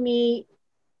me,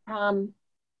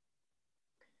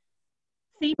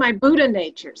 see my Buddha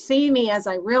nature, see me as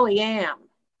I really am.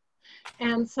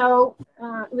 And so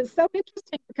it was so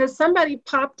interesting because somebody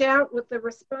popped out with the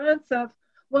response of,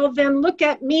 well, then look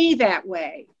at me that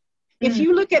way. If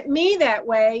you look at me that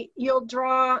way, you'll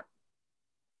draw,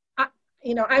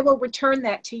 I will return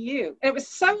that to you. And it was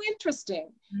so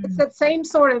interesting. It's that same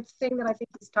sort of thing that I think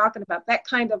he's talking about, that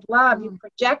kind of love. You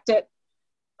project it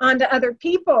onto other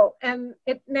people and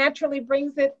it naturally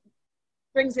brings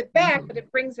it back, but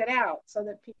it brings it out so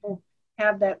that people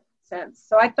have that sense.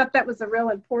 So I thought that was a real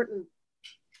important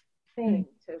thing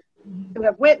to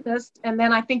have witnessed. And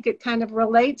then I think it kind of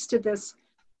relates to the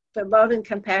love and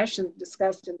compassion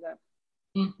discussed in the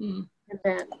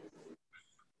event.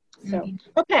 So,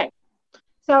 okay.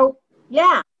 So,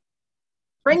 yeah,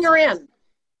 bring her in.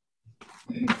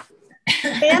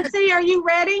 Nancy, are you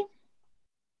ready?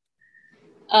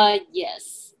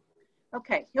 Yes.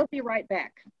 Okay, he'll be right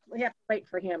back. We have to wait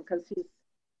for him because he's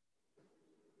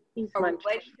Are we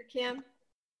waiting for Kim?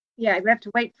 Yeah, we have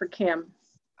to wait for Kim.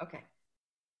 Okay.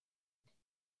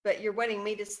 But you're wanting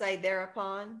me to say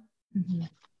thereupon?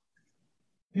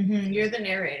 You're the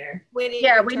narrator.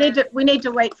 Yeah, we need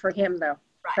to wait for him though.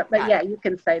 Right, but yeah, you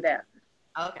can say that.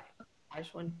 Okay. I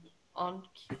just want on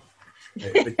cue.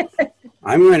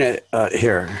 I'm going to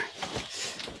here.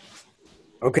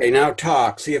 Okay, now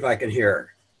talk. See if I can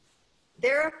hear.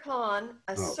 Thereupon,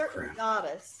 a certain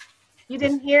goddess. You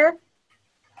didn't hear?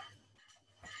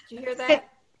 Did you hear that?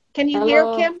 Can you hear,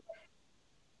 Kim?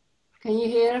 Can you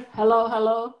hear? Hello,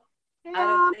 hello. I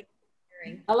don't think I'm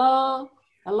hearing. Hello,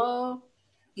 hello.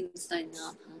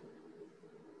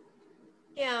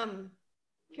 Kim,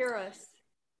 hear us.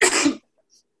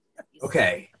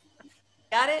 Okay.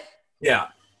 Got it? Yeah.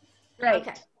 Right.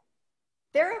 Okay.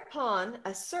 Thereupon,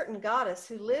 a certain goddess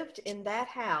who lived in that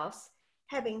house,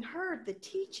 having heard the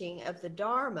teaching of the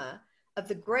Dharma of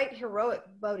the great heroic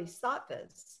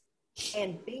bodhisattvas,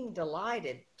 and being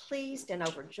delighted, pleased, and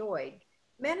overjoyed,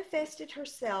 manifested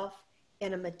herself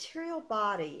in a material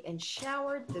body and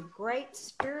showered the great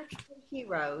spiritual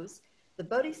heroes, the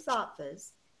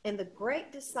bodhisattvas, and the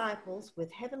great disciples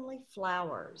with heavenly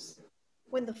flowers.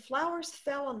 When the flowers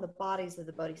fell on the bodies of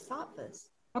the bodhisattvas,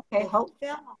 okay, hold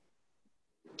there.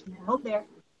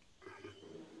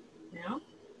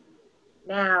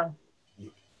 Now.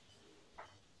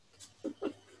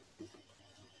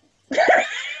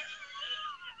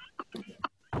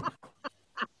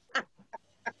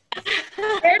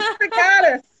 There's the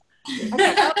goddess.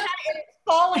 Okay, it's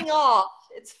falling off.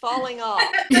 It's falling off.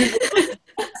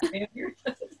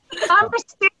 I'm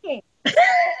sticking.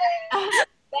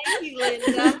 Thank you,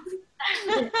 Linda.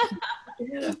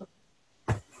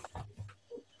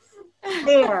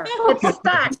 There, it's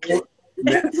stuck.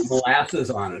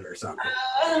 Molasses on it or something.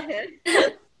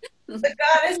 The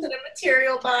goddess in a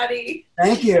material body.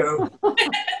 Thank you.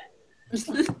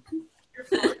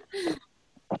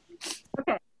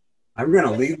 Okay. I'm going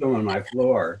to leave them on my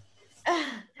floor.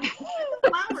 The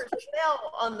flowers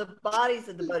fell on the bodies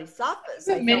of the bodhisattvas. It's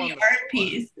a mini art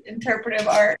piece, interpretive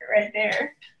art right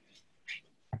there.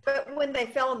 But when they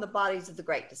fell on the bodies of the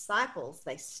great disciples,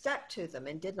 they stuck to them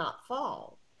and did not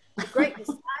fall. The great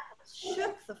disciples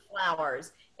shook the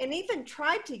flowers and even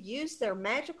tried to use their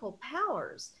magical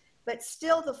powers, but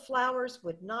still the flowers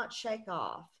would not shake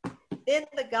off. Then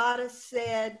the goddess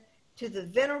said to the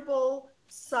venerable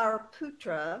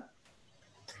Sariputra,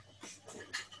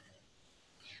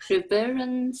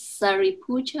 Reverend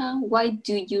Sariputra, why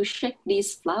do you shake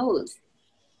these flowers?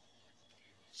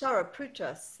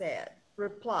 Sariputra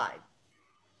replied.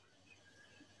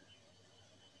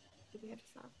 Do we have to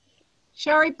stop?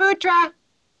 Shariputra.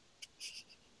 Is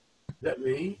that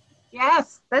me?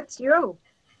 Yes, that's you.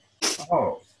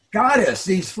 Oh, goddess,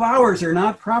 these flowers are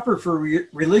not proper for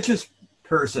religious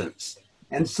persons,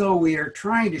 and so we are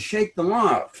trying to shake them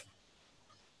off.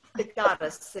 The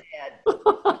goddess said.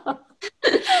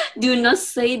 Do not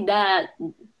say that,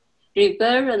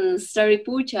 Reverend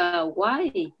Sariputra.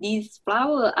 Why? These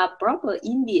flowers are proper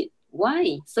indeed.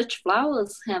 Why? Such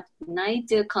flowers have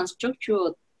neither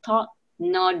constructural thought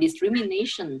nor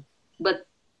discrimination, but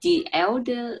the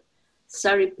elder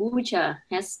Sariputra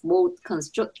has both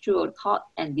constructural thought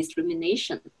and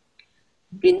discrimination.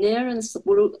 Reverend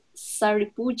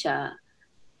Sariputra,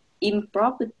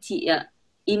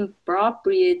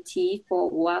 impropriety for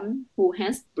one who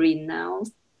has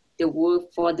renounced the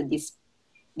world for the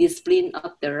discipline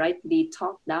of the rightly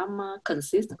taught Dharma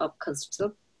consists of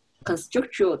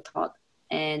constructual thought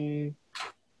and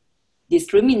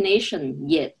discrimination,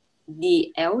 yet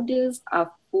the elders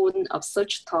are full of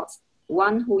such thoughts.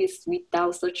 One who is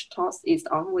without such thoughts is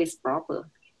always proper.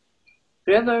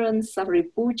 Reverend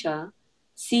Sariputra,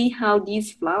 see how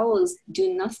these flowers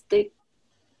do not stick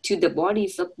to the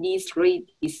bodies of these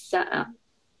great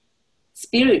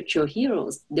spiritual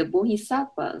heroes, the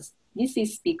Bodhisattvas. This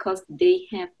is because they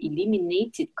have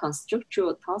eliminated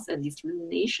constructural thoughts and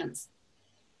discriminations.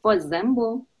 For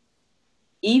example,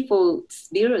 evil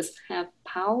spirits have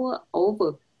power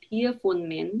over fearful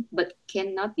men but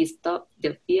cannot disturb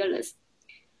the fearless.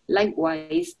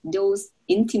 Likewise, those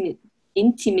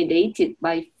intimidated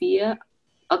by fear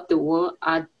of the world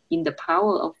are in the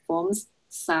power of forms,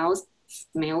 sounds,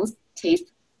 smells,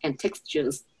 tastes, and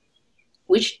textures,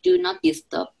 which do not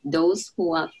disturb those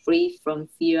who are free from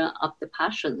fear of the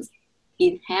passions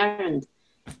inherent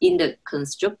in the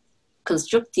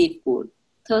constructive good.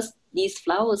 Thus, these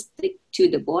flowers stick to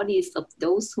the bodies of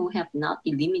those who have not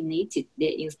eliminated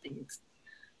their instincts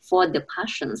for the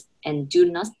passions and do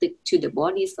not stick to the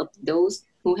bodies of those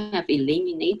who have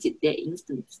eliminated their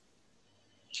instincts.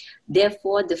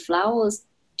 Therefore, the flowers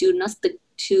do not stick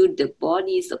to the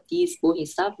bodies of these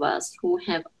bodhisattvas who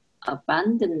have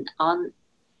abandoned on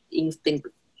instinct.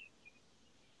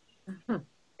 Then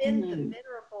the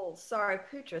venerable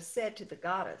Sariputra said to the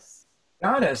goddess,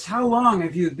 Goddess, how long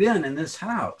have you been in this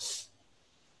house?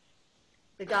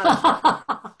 The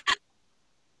goddess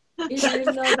He did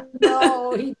not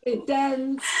know, he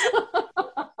pretends.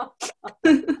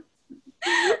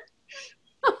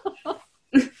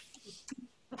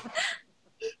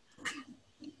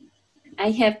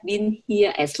 I have been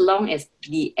here as long as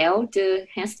the elder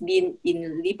has been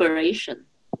in liberation.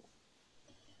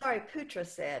 Sariputra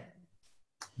said.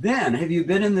 Then, have you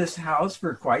been in this house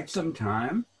for quite some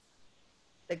time?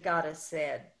 The goddess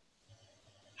said.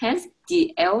 Has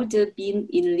the elder been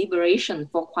in liberation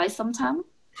for quite some time?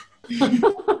 At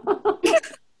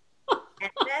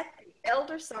that, the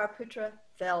elder Sariputra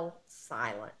fell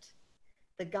silent.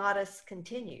 The goddess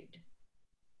continued.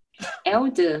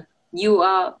 Elder, you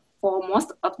are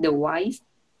foremost of the wise.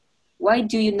 Why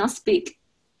do you not speak?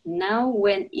 Now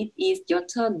when it is your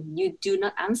turn, you do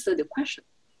not answer the question.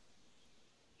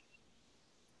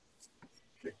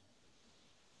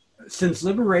 Since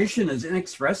liberation is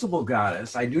inexpressible,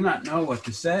 goddess, I do not know what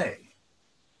to say.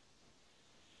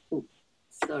 Oh,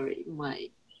 sorry, my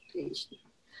page.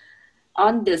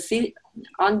 On the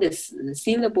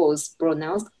syllables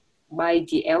pronounced by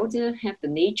the elder have the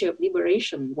nature of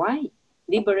liberation. Why?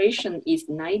 Liberation is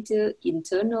neither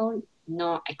internal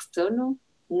nor external,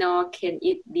 nor can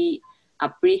it be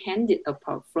apprehended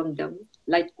apart from them.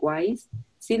 Likewise,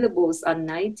 syllables are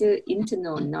neither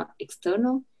internal nor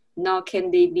external, nor can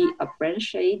they be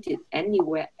appreciated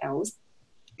anywhere else.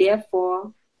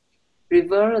 Therefore,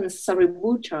 Reverend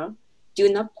Sariputra,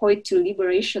 do not point to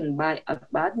liberation by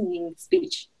abandoning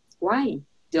speech. Why?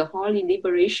 The holy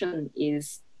liberation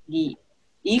is the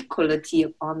equality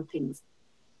of all things.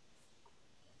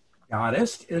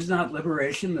 Goddess, is not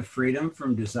liberation the freedom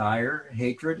from desire,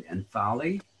 hatred, and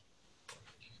folly?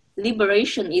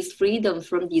 Liberation is freedom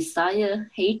from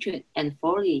desire, hatred, and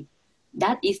folly.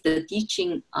 That is the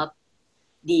teaching of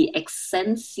the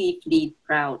excessively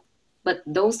proud. But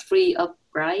those free of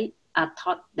pride are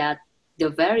taught that the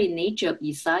very nature of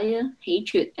desire,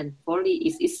 hatred, and folly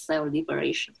is itself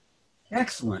liberation.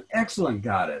 Excellent, excellent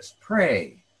goddess.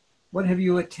 Pray, what have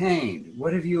you attained?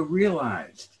 What have you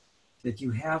realized that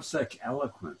you have such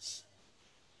eloquence?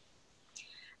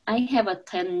 I have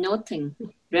attained nothing.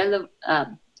 Reverend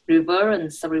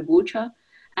Sariputra,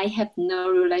 I have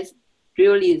no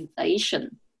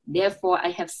realization. Therefore,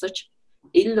 I have such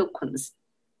eloquence.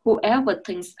 Whoever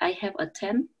thinks I have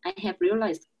attained, I have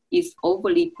realized, is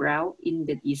overly proud in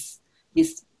the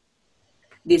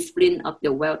discipline of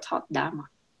the well-taught Dharma.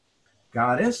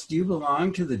 Goddess, do you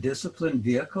belong to the disciplined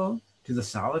vehicle, to the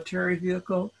solitary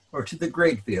vehicle, or to the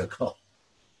great vehicle?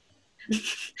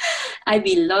 I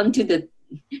belong to the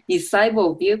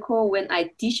disciple vehicle when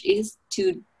I teach it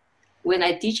to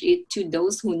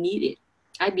those who need it.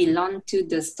 I belong to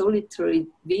the solitary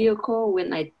vehicle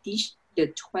when I teach the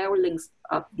 12 links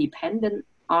of dependent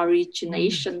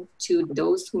origination to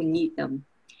those who need them.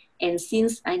 And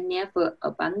since I never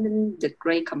abandon the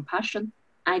great compassion,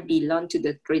 I belong to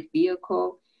the great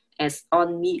vehicle as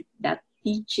on me that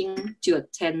teaching to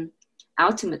attain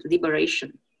ultimate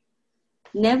liberation.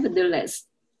 Nevertheless,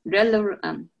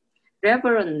 Reverend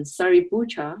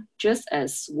Sariputra, just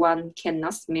as one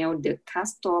cannot smell the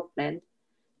castor plant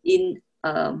in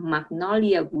a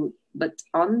magnolia wood, but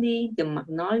only the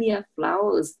magnolia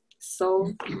flowers,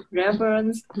 so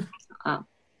Reverend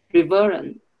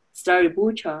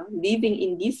Sariputra, living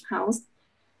in this house,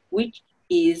 which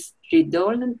is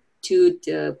redolent to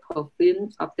the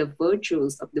perfume of the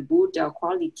virtues of the Buddha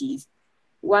qualities,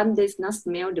 one does not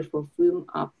smell the perfume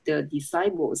of the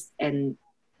disciples and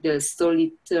the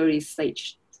solitary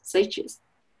sages.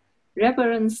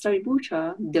 Reverend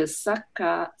Sariputra, the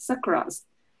Sakras,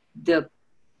 the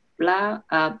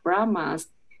Brahmas,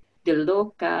 the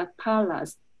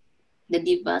Lokapalas, the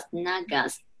Divas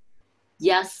Nagas,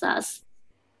 Yasas,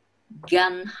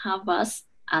 Gandharvas,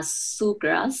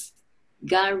 Asugras,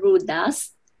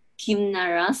 Garudas,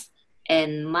 Kimnaras,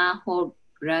 and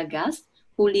Mahoragas,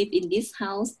 who live in this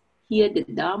house, hear the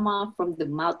Dharma from the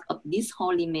mouth of this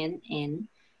holy man and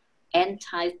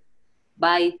enticed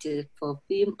by the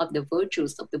perfume of the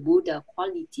virtues of the Buddha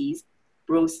qualities,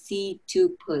 proceed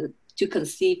to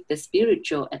conceive the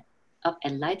spiritual of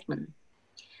enlightenment.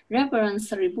 Reverend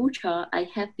Sariputra, I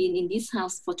have been in this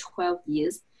house for 12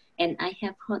 years, and I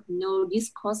have heard no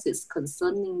discourses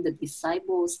concerning the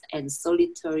disciples and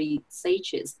solitary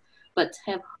sages, but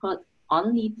have heard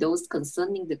only those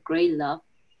concerning the great love,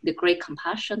 the great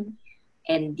compassion,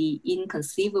 and the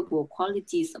inconceivable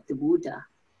qualities of the Buddha.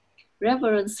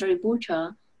 Reverend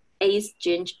Sariputra, 8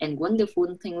 strange and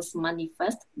wonderful things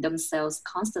manifest themselves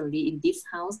constantly in this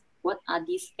house. What are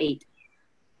these 8?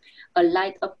 A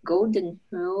light of golden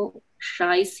hue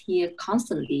shines here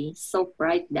constantly, so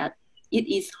bright that it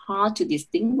is hard to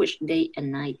distinguish day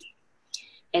and night.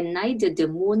 And neither the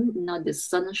moon nor the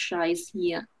sun shines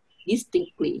here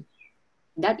distinctly.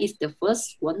 That is the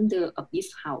first wonder of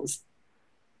this house.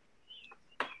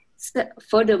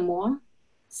 Furthermore,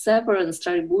 Reverend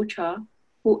Sariputra,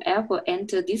 whoever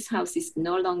enters this house is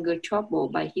no longer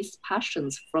troubled by his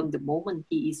passions from the moment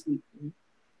he is within.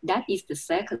 That is the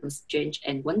second strange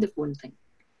and wonderful thing.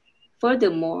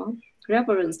 Furthermore,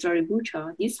 Reverend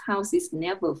Sariputra, this house is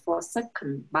never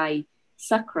forsaken by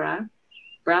Sakra,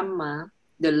 Brahma,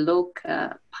 the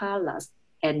Lokapalas,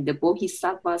 and the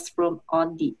Bodhisattvas from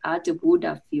all the other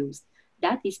Buddha fields.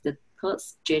 That is the third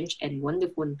strange and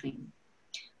wonderful thing.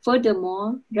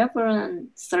 Furthermore,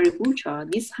 Reverend Sariputra,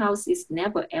 this house is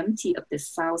never empty of the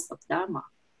sounds of Dharma.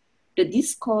 The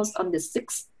discourse on the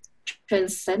 6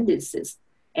 transcendences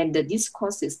and the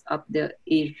discourses of the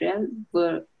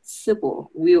irreversible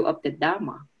will of the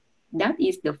Dharma. That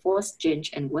is the fourth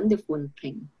strange and wonderful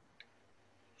thing.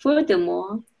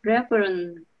 Furthermore,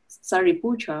 Reverend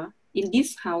Sariputra, in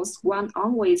this house one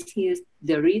always hears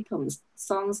the rhythms,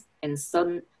 songs, and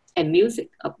music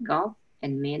of God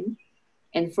and men,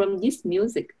 and from this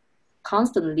music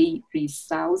constantly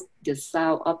resounds the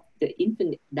sound of the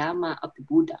infinite Dharma of the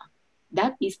Buddha.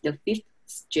 That is the fifth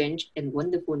strange and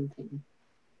wonderful thing.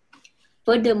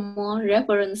 Furthermore,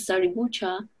 Reverend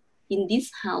Sariputra, in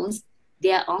this house,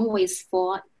 there are always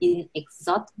 4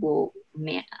 inexhaustible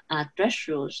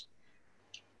treasures,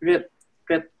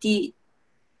 replete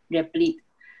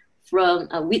from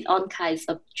with all kinds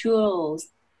of jewels,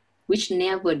 which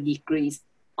never decrease,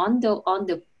 although all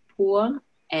the poor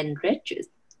and wretched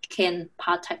can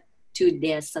partake to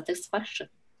their satisfaction.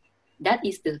 That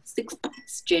is the 6th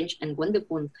strange and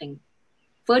wonderful thing.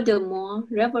 Furthermore,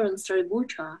 Reverend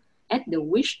Sariputra, at the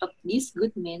wish of these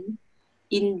good men,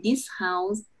 in this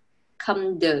house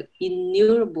come the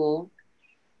innumerable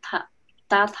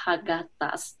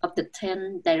Tathagatas of the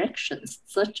 10 directions,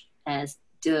 such as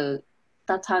the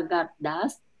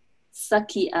Tathagatas,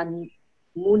 Sakyananda,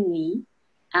 Muni,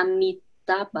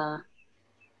 Amitabha,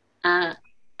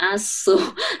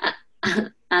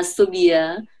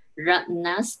 Asobya,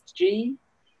 Ratnasri,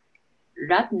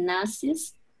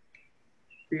 Ratnasis,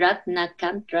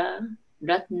 Ratnakantra,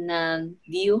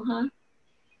 Ratnavyuha,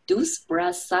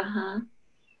 Dusprasaha,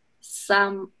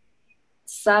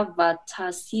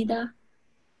 Savatasida,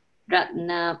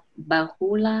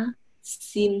 Ratnabahula,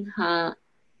 Simhakiti,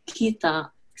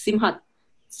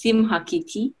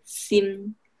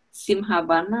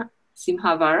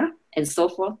 Simhavara, and so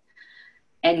forth.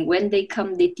 And when they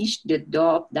come, they teach the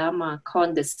door of Dharma,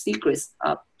 called the secrets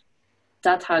of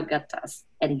Tathagatas,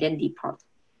 and then depart.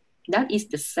 That is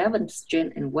the seventh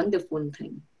strange and wonderful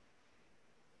thing.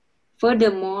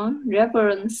 Furthermore,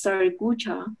 Reverend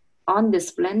Sariputra, on the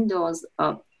splendors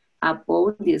of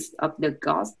abodes of the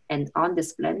gods and on the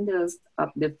splendors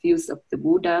of the views of the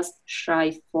Buddhas,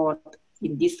 shine forth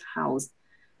in this house.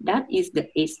 That is the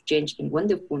eighth strange and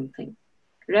wonderful thing.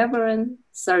 Reverend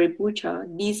Sariputra,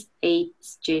 these eight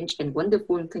strange and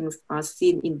wonderful things are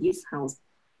seen in this house.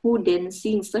 Who then,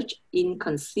 seeing such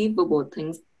inconceivable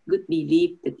things, would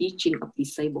believe the teaching of the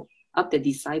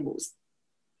disciples?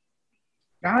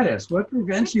 Goddess, what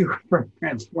prevents you from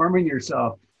transforming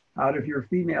yourself out of your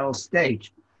female state?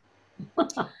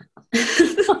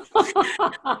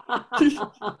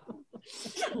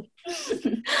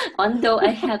 Although I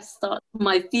have sought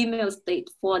my female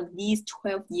state for these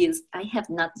 12 years, I have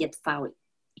not yet found it.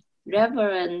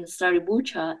 Reverend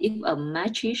Sariputra, if a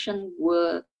magician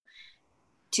were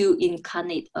to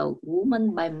incarnate a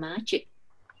woman by magic,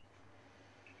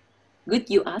 would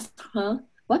you ask her,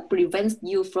 what prevents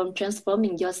you from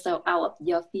transforming yourself out of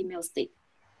your female state?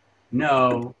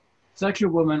 No, such a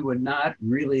woman would not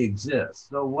really exist.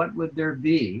 So what would there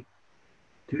be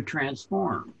to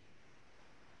transform?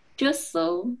 Just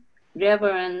so,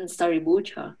 Reverend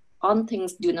Sariputra, all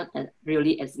things do not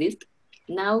really exist.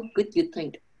 Now could you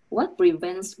think, what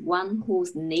prevents one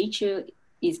whose nature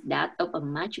is that of a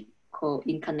magical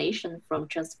incarnation from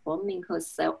transforming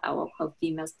herself out of her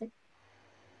female state?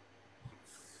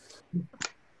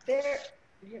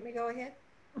 Let me go ahead.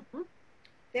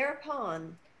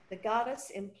 Thereupon, the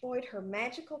goddess employed her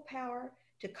magical power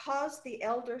to cause the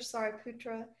elder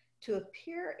Sariputra to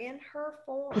appear in her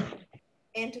form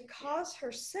and to cause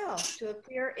herself to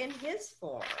appear in his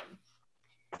form.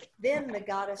 Then the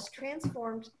goddess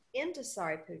transformed into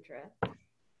Sariputra,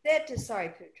 said to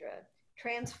Sariputra,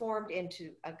 transformed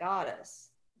into a goddess.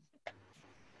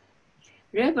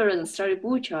 Reverend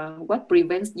Sariputra, what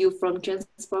prevents you from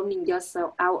transforming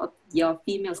yourself out of your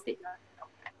female state?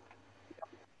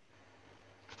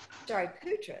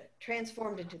 Sariputra,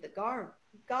 transformed into the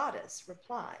goddess,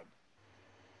 replied.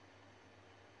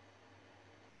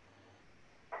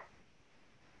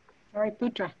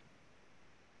 Sariputra.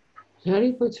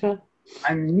 Sariputra.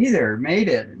 I neither made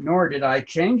it, nor did I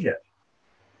change it.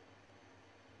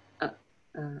 I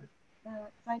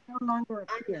no longer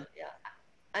appear.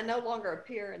 I no longer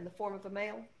appear in the form of a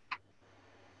male.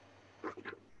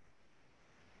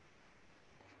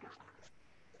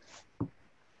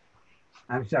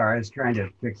 I'm sorry, I was trying to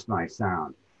fix my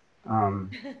sound.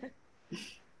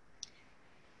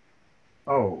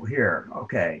 Oh, here,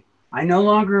 okay. I no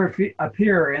longer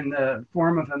appear in the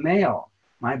form of a male.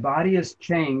 My body is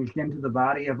changed into the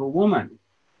body of a woman.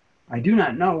 I do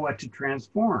not know what to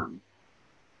transform.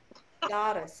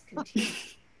 Goddess continued.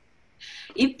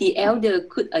 If the elder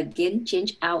could again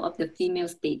change out of the female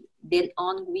state, then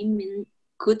all women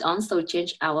could also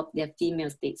change out of their female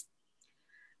states.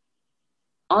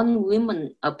 All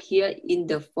women appear in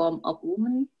the form of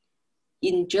woman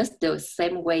in just the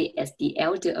same way as the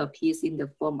elder appears in the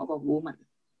form of a woman.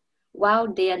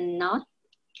 While they are not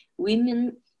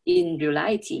women in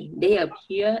reality, they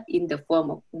appear in the form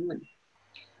of woman.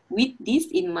 With this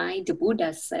in mind, the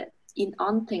Buddha said, in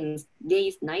all things, there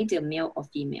is neither male or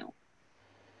female.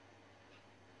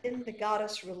 Then the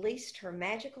goddess released her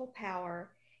magical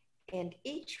power, and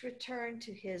each returned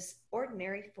to his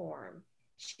ordinary form.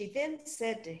 She then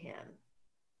said to him,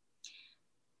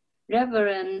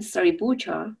 Reverend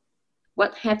Sariputra,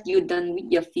 what have you done with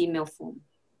your female form?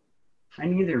 I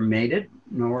neither made it,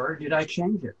 nor did I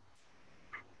change it.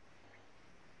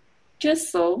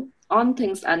 Just so, all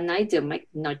things are neither made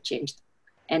nor changed,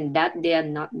 and that they are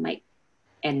not made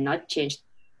and not changed.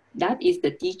 That is the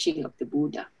teaching of the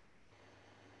Buddha.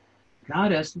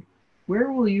 Goddess,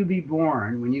 where will you be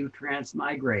born when you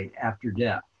transmigrate after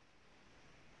death?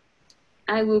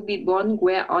 I will be born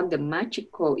where all the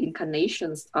magical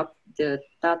incarnations of the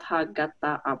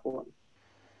Tathagata are born.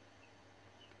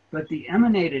 But the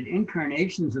emanated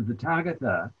incarnations of the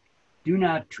Tathagata do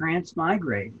not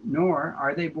transmigrate, nor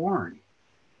are they born.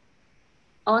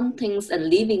 All things and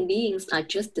living beings are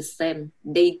just the same.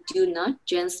 They do not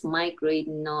transmigrate,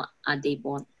 nor are they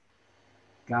born.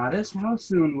 Goddess, how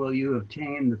soon will you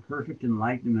obtain the perfect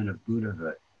enlightenment of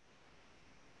Buddhahood?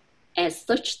 At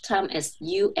such time as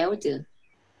you, elder,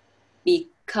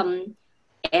 become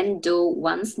endowed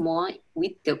once more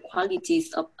with the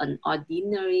qualities of an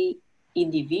ordinary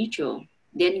individual,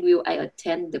 then will I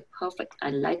attain the perfect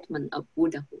enlightenment of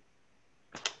Buddhahood.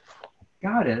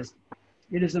 Goddess,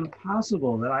 it is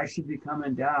impossible that I should become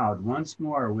endowed once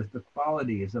more with the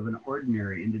qualities of an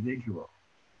ordinary individual.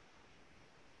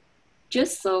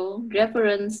 Just so,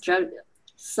 Reverend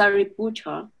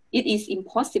Sariputra, it is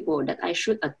impossible that I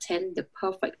should attain the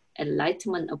perfect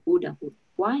enlightenment of Buddhahood.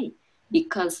 Why?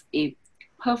 Because a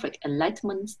perfect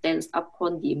enlightenment stands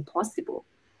upon the impossible.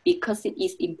 Because it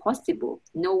is impossible,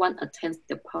 no one attains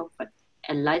the perfect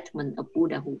enlightenment of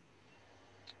Buddhahood.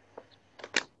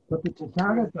 But the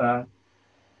Tathagata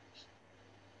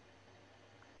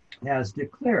has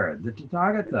declared, the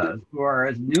Tathagatas, who are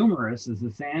as numerous as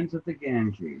the sands of the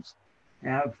Ganges,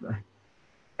 have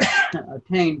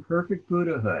attained perfect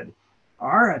Buddhahood,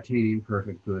 are attaining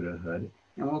perfect Buddhahood,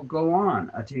 and will go on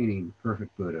attaining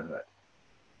perfect Buddhahood.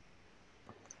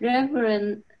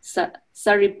 Reverend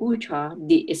Sariputra,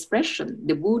 the expression,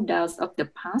 the Buddhas of the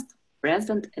past,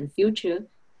 present, and future,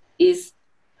 is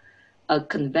a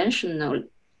conventional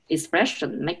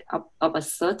expression made up of a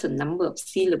certain number of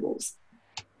syllables.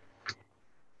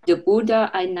 The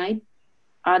Buddha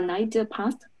are neither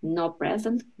past, nor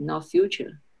present, nor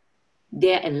future.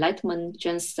 Their enlightenment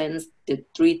transcends the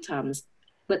three terms.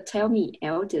 But tell me,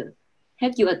 elder,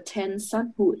 have you attained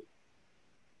Sattva?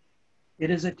 It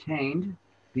is attained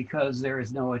because there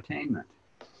is no attainment.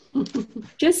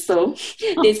 Just so,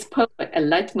 there's perfect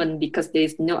enlightenment because there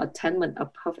is no attainment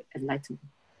of perfect enlightenment.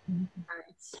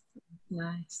 Nice.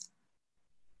 Nice.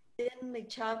 Then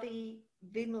Lichavi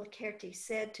Vimalakirti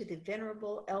said to the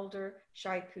Venerable Elder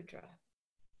Shariputra,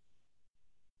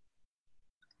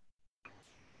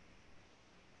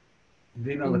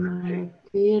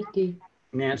 Vimalakirti.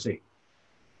 Nancy.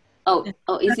 Oh,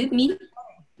 is it me?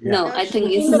 Yeah. No, I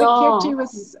think it's Vimalakirti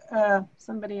was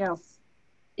somebody else.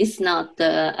 It's not.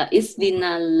 It's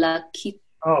Vinalakirti.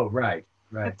 Oh, right.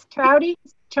 That's Trouty.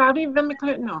 Trouty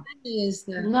Vimalakirti. No. He is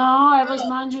the. No, it was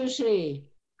Manjushri.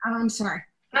 Oh, I'm sorry.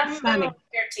 I'm Sunny.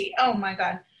 Vimalakirti. Oh my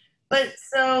God. But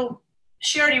so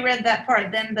she already read that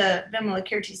part. Then the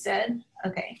Vimalakirti said,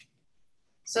 okay.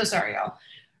 So sorry, y'all.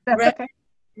 That's okay.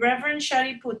 Reverend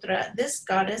Shariputra, this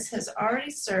goddess has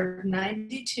already served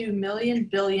 92 million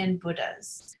billion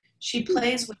Buddhas. She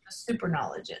plays with the super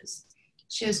knowledges.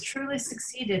 She has truly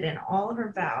succeeded in all of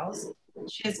her vows.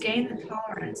 She has gained the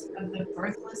tolerance of the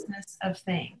birthlessness of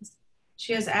things.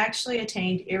 She has actually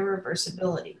attained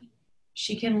irreversibility.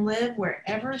 She can live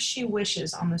wherever she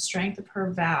wishes on the strength of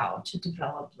her vow to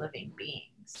develop living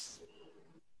beings.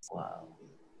 Whoa.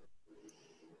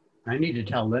 I need to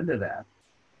tell Linda that.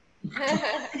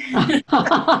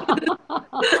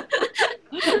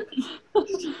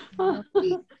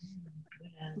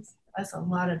 That's a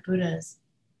lot of Buddhas.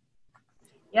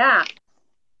 Yeah.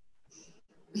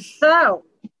 So,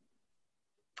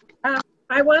 I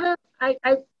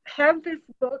have this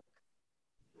book.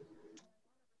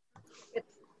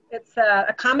 It's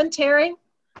a commentary.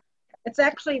 It's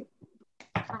actually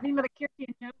Vimalakirti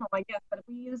in general, I guess, but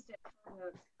we used it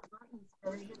for the Martin's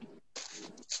version.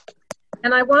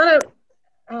 And I want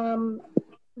to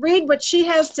read what she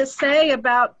has to say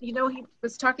about, he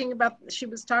was talking about,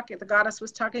 the goddess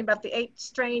was talking about the 8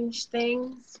 strange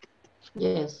things.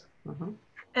 Yes. Uh-huh.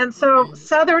 And so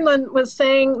Sutherland was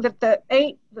saying that the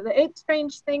eight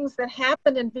strange things that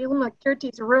happen in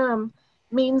Vimalakirti's room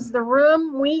means the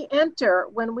room we enter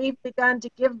when we've begun to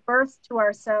give birth to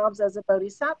ourselves as a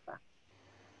bodhisattva.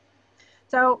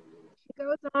 So she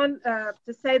goes on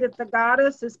to say that the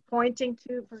goddess is pointing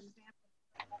to, for example,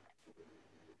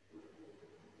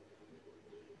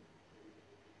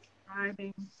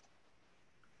 describing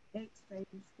 8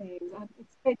 strange things.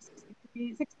 It's page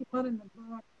 63, 61 in the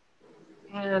book,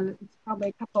 and it's probably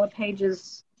a couple of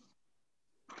pages.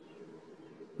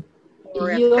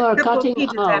 You are cutting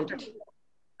out.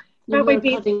 You are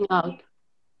cutting out.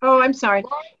 Oh, I'm sorry.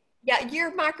 Yeah,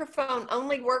 your microphone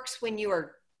only works when you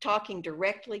are talking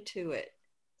directly to it.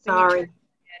 Sorry.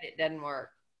 It doesn't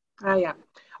work. Oh, yeah.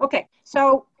 Okay.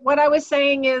 So what I was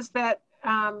saying is that,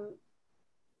 that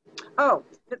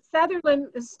Sutherland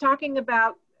is talking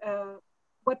about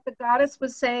what the goddess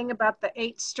was saying about the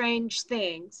 8 strange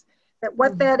things, that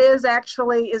what that is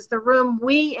actually is the room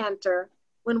we enter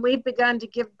when we've begun to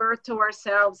give birth to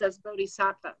ourselves as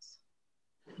bodhisattvas.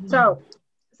 So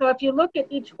if you look at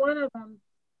each one of them,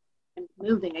 I'm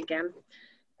moving again.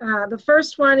 The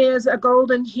first one is a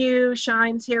golden hue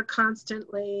shines here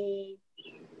constantly.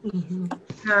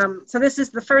 So this is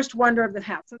the first wonder of the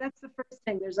house. So that's the first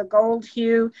thing. There's a gold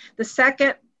hue. The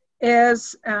second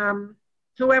is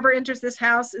whoever enters this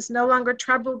house is no longer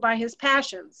troubled by his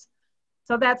passions.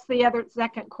 So that's the other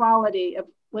second quality of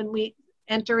when we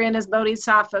enter in as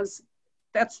bodhisattvas.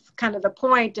 That's kind of the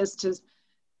point, is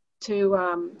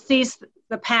to cease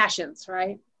the passions,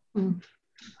 right?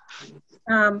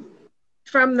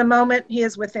 From the moment he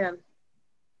is within.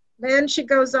 Then she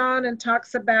goes on and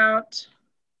talks about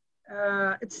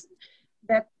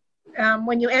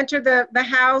when you enter the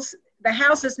house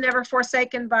is never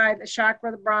forsaken by the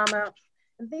chakra, the Brahma.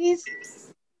 And these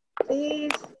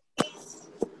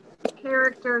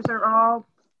characters are all,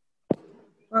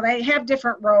 well, they have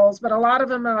different roles, but a lot of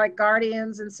them are like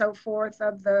guardians and so forth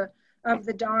of the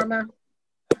Dharma.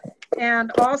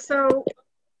 And also,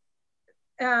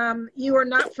 you are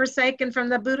not forsaken from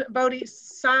the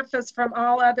bodhisattvas from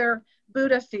all other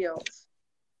Buddha fields.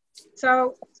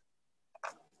 So,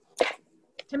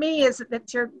 to me, is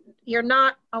that you're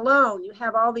not alone. You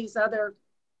have all these other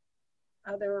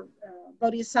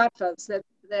bodhisattvas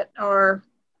that are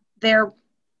there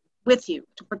with you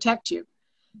to protect you.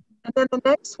 And then the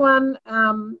next one,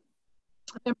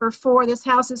 number 4, this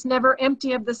house is never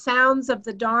empty of the sounds of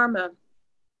the Dharma.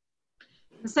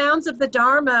 The sounds of the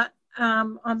Dharma,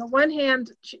 on the one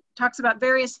hand, she talks about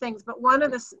various things, but one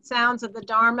of the sounds of the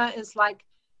Dharma is like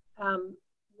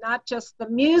not just the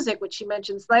music, which she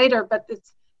mentions later, but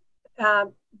it's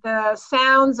the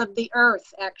sounds of the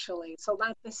earth, actually. So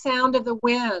like the sound of the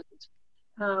wind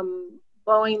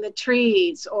blowing the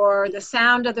trees, or the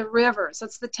sound of the river. So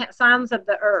it's the sounds of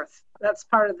the earth. That's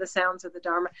part of the sounds of the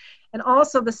Dharma. And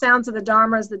also the sounds of the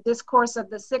Dharma is the discourse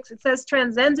of the 6, it says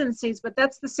transcendencies, but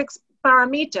that's the 6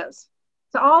 paramitas.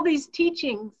 So all these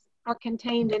teachings are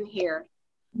contained in here.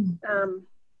 And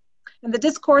the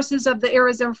discourses of the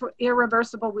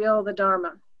irreversible wheel of the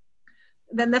Dharma.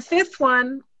 Then the 5th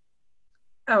one,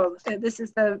 this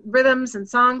is the rhythms and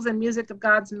songs and music of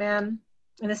God's men,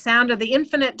 and the sound of the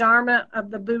infinite Dharma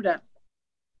of the Buddha.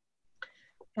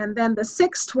 And then the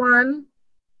 6th one,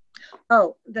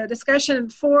 the discussion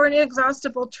of 4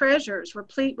 inexhaustible treasures,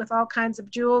 replete with all kinds of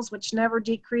jewels which never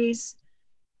decrease,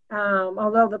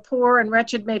 although the poor and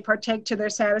wretched may partake to their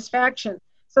satisfaction.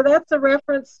 So that's a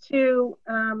reference to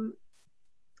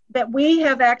that we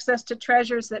have access to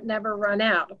treasures that never run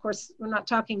out. Of course, we're not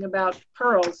talking about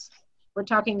pearls. We're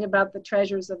talking about the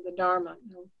treasures of the Dharma.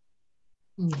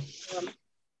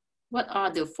 What are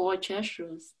the 4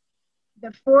 treasures?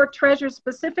 The 4 treasures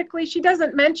specifically, she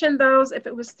doesn't mention those. If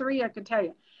it was 3, I could tell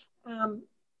you. So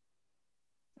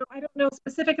I don't know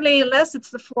specifically, unless it's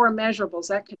the 4 immeasurables.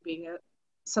 That could be it.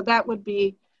 So that would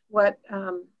be what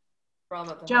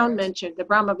Joan mentioned, the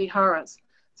Brahma Viharas.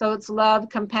 So it's love,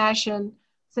 compassion,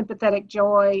 sympathetic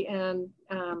joy, and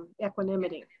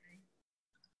equanimity.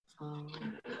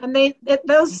 And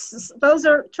those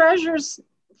are treasures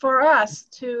for us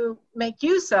to make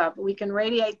use of. We can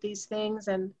radiate these things,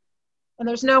 and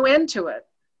there's no end to it.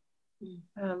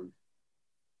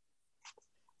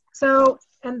 So,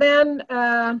 and then,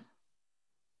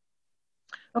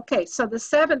 okay, so the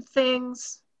 7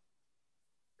 things,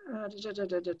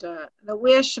 the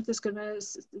wish of this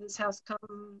house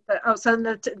come, so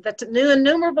the new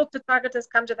innumerable Tathagatas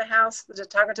come to the house. The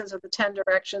Tathagatas are the 10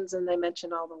 directions, and they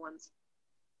mention all the ones.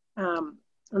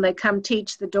 And they come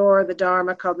teach the door of the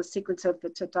Dharma, called the secrets of the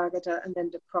Tathagata, and then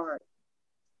depart.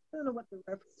 I don't know what the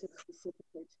reference is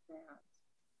specifically to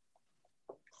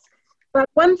that. But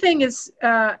one thing is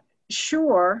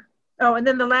sure. And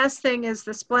then the last thing is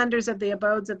the splendors of the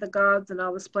abodes of the gods and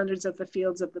all the splendors of the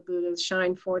fields of the Buddhas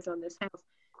shine forth on this house.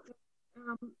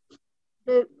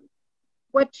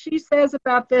 What she says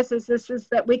about this is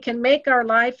that we can make our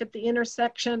life at the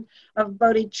intersection of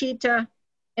bodhicitta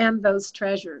and those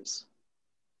treasures.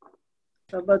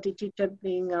 So bodhicitta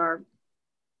being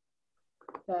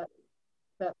that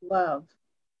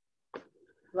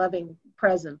loving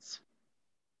presence.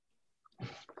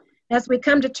 As we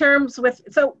come to terms with,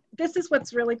 so this is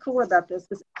what's really cool about this,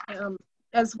 is,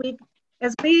 as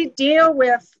we deal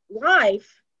with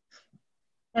life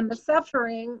and the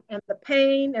suffering and the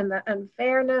pain and the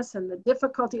unfairness and the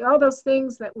difficulty, all those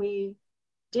things that we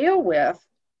deal with,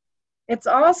 it's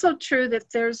also true that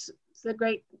there's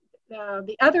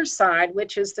the other side,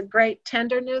 which is the great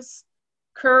tenderness,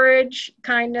 courage,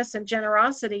 kindness, and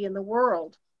generosity in the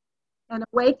world. And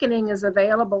awakening is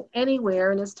available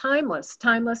anywhere and is timeless.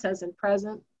 Timeless as in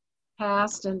present,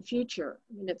 past, and future.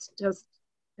 I mean, it's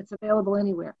available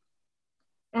anywhere.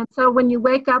 And so when you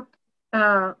wake up,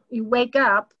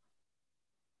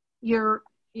 you're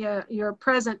your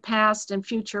present, past, and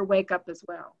future wake up as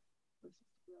well.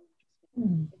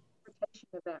 Interpretation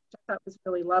of that, which I thought was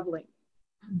really lovely.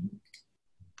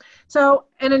 So,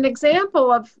 and an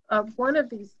example of one of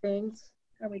these things,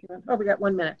 how are we doing? Oh, we got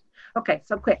 1 minute. Okay,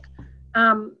 so quick.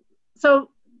 So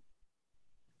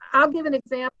I'll give an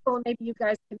example, and maybe you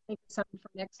guys can think of something for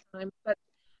next time. But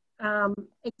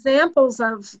examples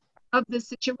of this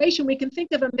situation, we can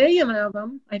think of a million of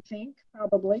them, I think,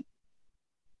 probably,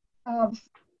 of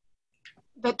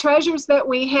the treasures that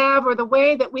we have, or the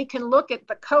way that we can look at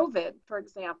the COVID, for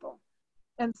example,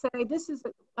 and say, this is,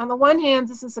 on the one hand,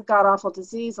 this is a god-awful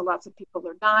disease. Lots of people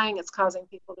are dying. It's causing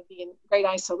people to be in great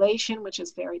isolation, which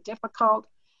is very difficult.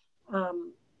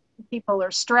 People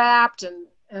are strapped, and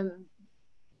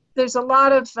there's a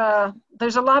lot of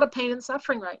pain and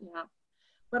suffering right now.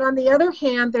 But on the other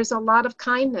hand, there's a lot of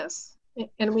kindness,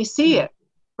 and we see it,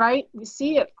 right? We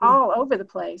see it all over the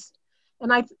place.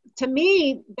 And to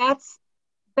me, that's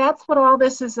what all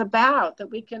this is about, that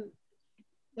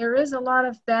there is a lot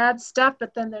of bad stuff,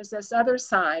 but then there's this other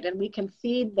side, and we can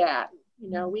feed that.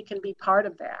 We can be part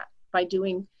of that by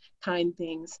doing kind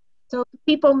things. So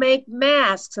people make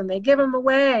masks and they give them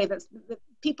away. The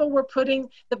people were putting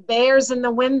the bears in the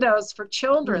windows for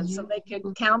children so they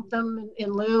could count them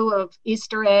in lieu of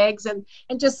Easter eggs and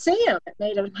just see them. It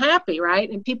made them happy, right?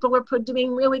 And people were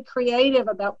being really creative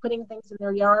about putting things in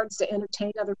their yards to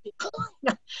entertain other people.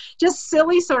 Just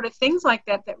silly sort of things like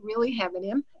that really have an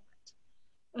impact.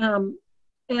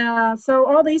 So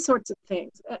all these sorts of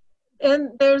things.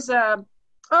 And there's and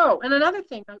another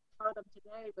thing I thought of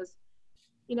today was,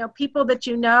 people that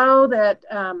that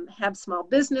have small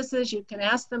businesses. You can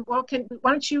ask them, well,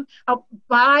 why don't I'll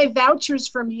buy vouchers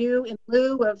from you in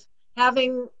lieu of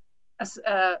having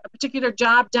a particular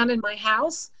job done in my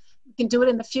house. You can do it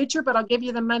in the future, but I'll give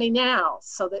you the money now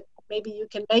so that maybe you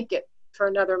can make it for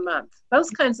another month. Those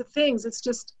kinds of things. It's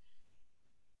just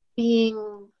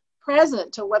being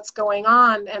present to what's going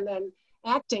on and then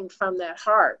acting from that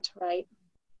heart, right?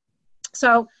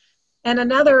 So, and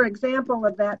another example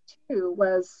of that too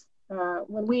was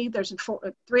when there's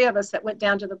three of us that went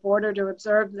down to the border to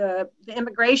observe the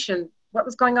immigration, what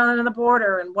was going on the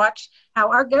border, and watch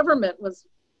how our government was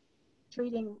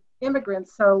treating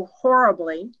immigrants so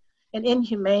horribly and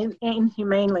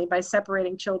inhumanely by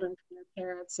separating children from their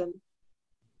parents and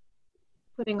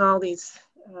putting all these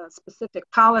specific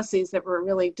policies that were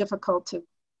really difficult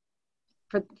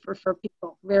for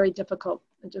people, very difficult,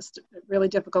 just really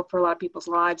difficult for a lot of people's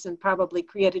lives, and probably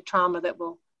created trauma that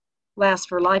will last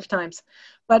for lifetimes.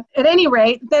 But at any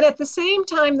rate, that at the same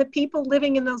time, the people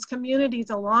living in those communities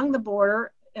along the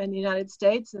border in the United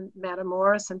States, and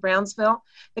Matamoros and Brownsville,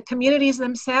 the communities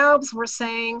themselves were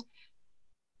saying,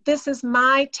 this is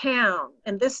my town,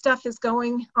 and this stuff is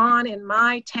going on in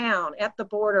my town at the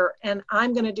border, and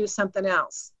I'm going to do something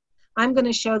else. I'm going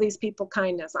to show these people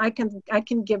kindness. I can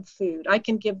give food. I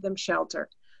can give them shelter.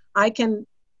 I can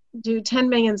do 10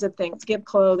 millions of things, give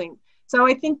clothing. So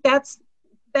I think that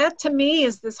to me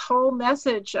is this whole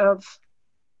message of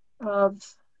the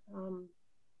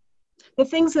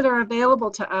things that are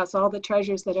available to us, all the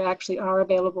treasures that actually are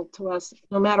available to us,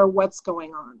 no matter what's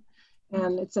going on.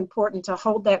 And it's important to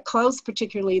hold that close,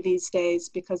 particularly these days,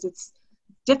 because it's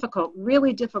difficult,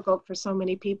 really difficult for so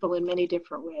many people in many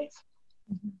different ways.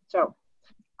 So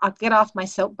I'll get off my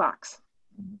soapbox.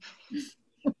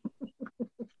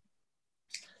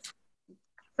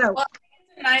 Well,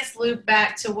 it's a nice loop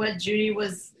back to what Judy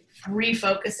was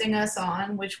refocusing us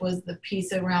on, which was the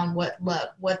piece around what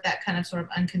that kind of sort of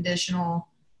unconditional,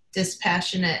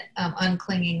 dispassionate,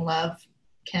 unclinging love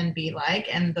can be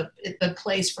like, and the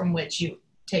place from which you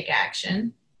take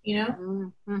action, Mm-hmm.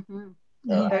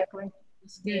 So, Exactly.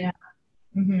 yeah.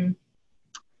 Mm-hmm.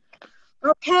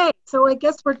 Okay, so I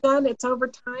guess we're done. It's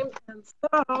overtime. And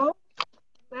so,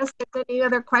 unless there's any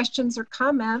other questions or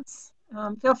comments,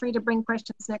 feel free to bring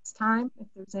questions next time if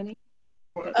there's any.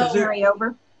 Carry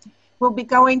over. We'll be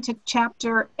going to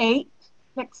chapter 8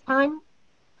 next time.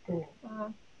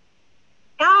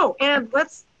 And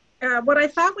let's, what I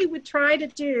thought we would try to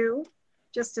do,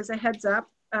 just as a heads up,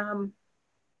 I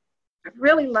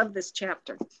really love this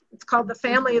chapter. It's called The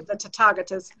Family of the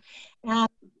Tathagatas. And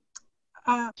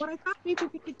what I thought maybe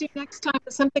we could do next time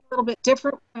is something a little bit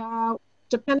different,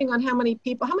 depending on how many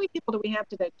people do we have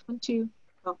today? 1,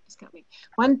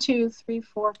 2, 3,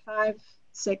 4, 5,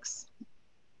 6,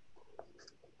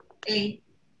 8.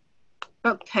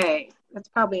 Okay, that's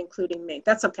probably including me.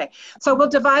 That's okay. So we'll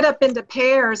divide up into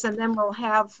pairs, and then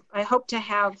I hope to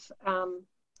have,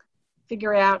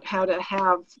 figure out how to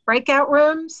have breakout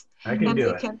rooms. I can do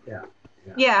it.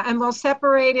 Yeah, and we'll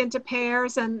separate into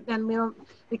pairs, and then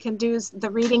we can do the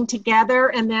reading together,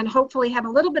 and then hopefully have a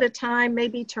little bit of time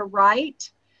maybe to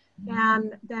write,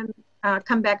 and then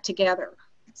come back together.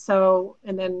 So,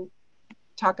 and then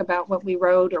talk about what we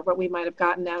wrote or what we might have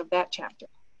gotten out of that chapter.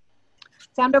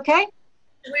 Sound okay?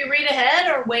 Should we read ahead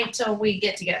or wait till we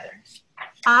get together?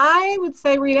 I would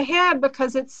say read ahead,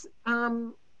 because it's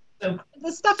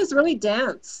this stuff is really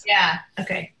dense. Yeah.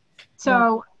 Okay.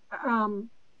 So,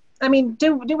 I mean,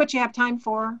 do what you have time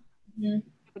for,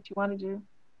 what you want to do.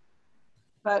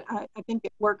 But I think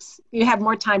it works. You have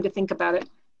more time to think about it.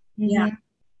 Yeah.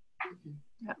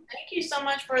 Thank you so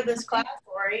much for this class,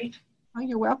 Lori. Oh,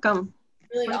 you're welcome.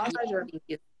 Really My awesome. pleasure. Thank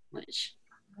you so much.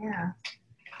 Yeah.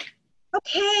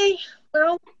 Okay.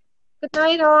 Well, good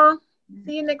night, all.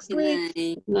 See you next Good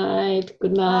week. night. Good night.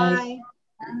 Good night.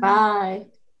 Bye.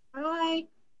 Bye. Bye.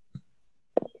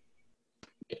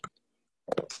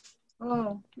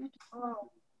 Oh.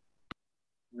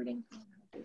 Reading.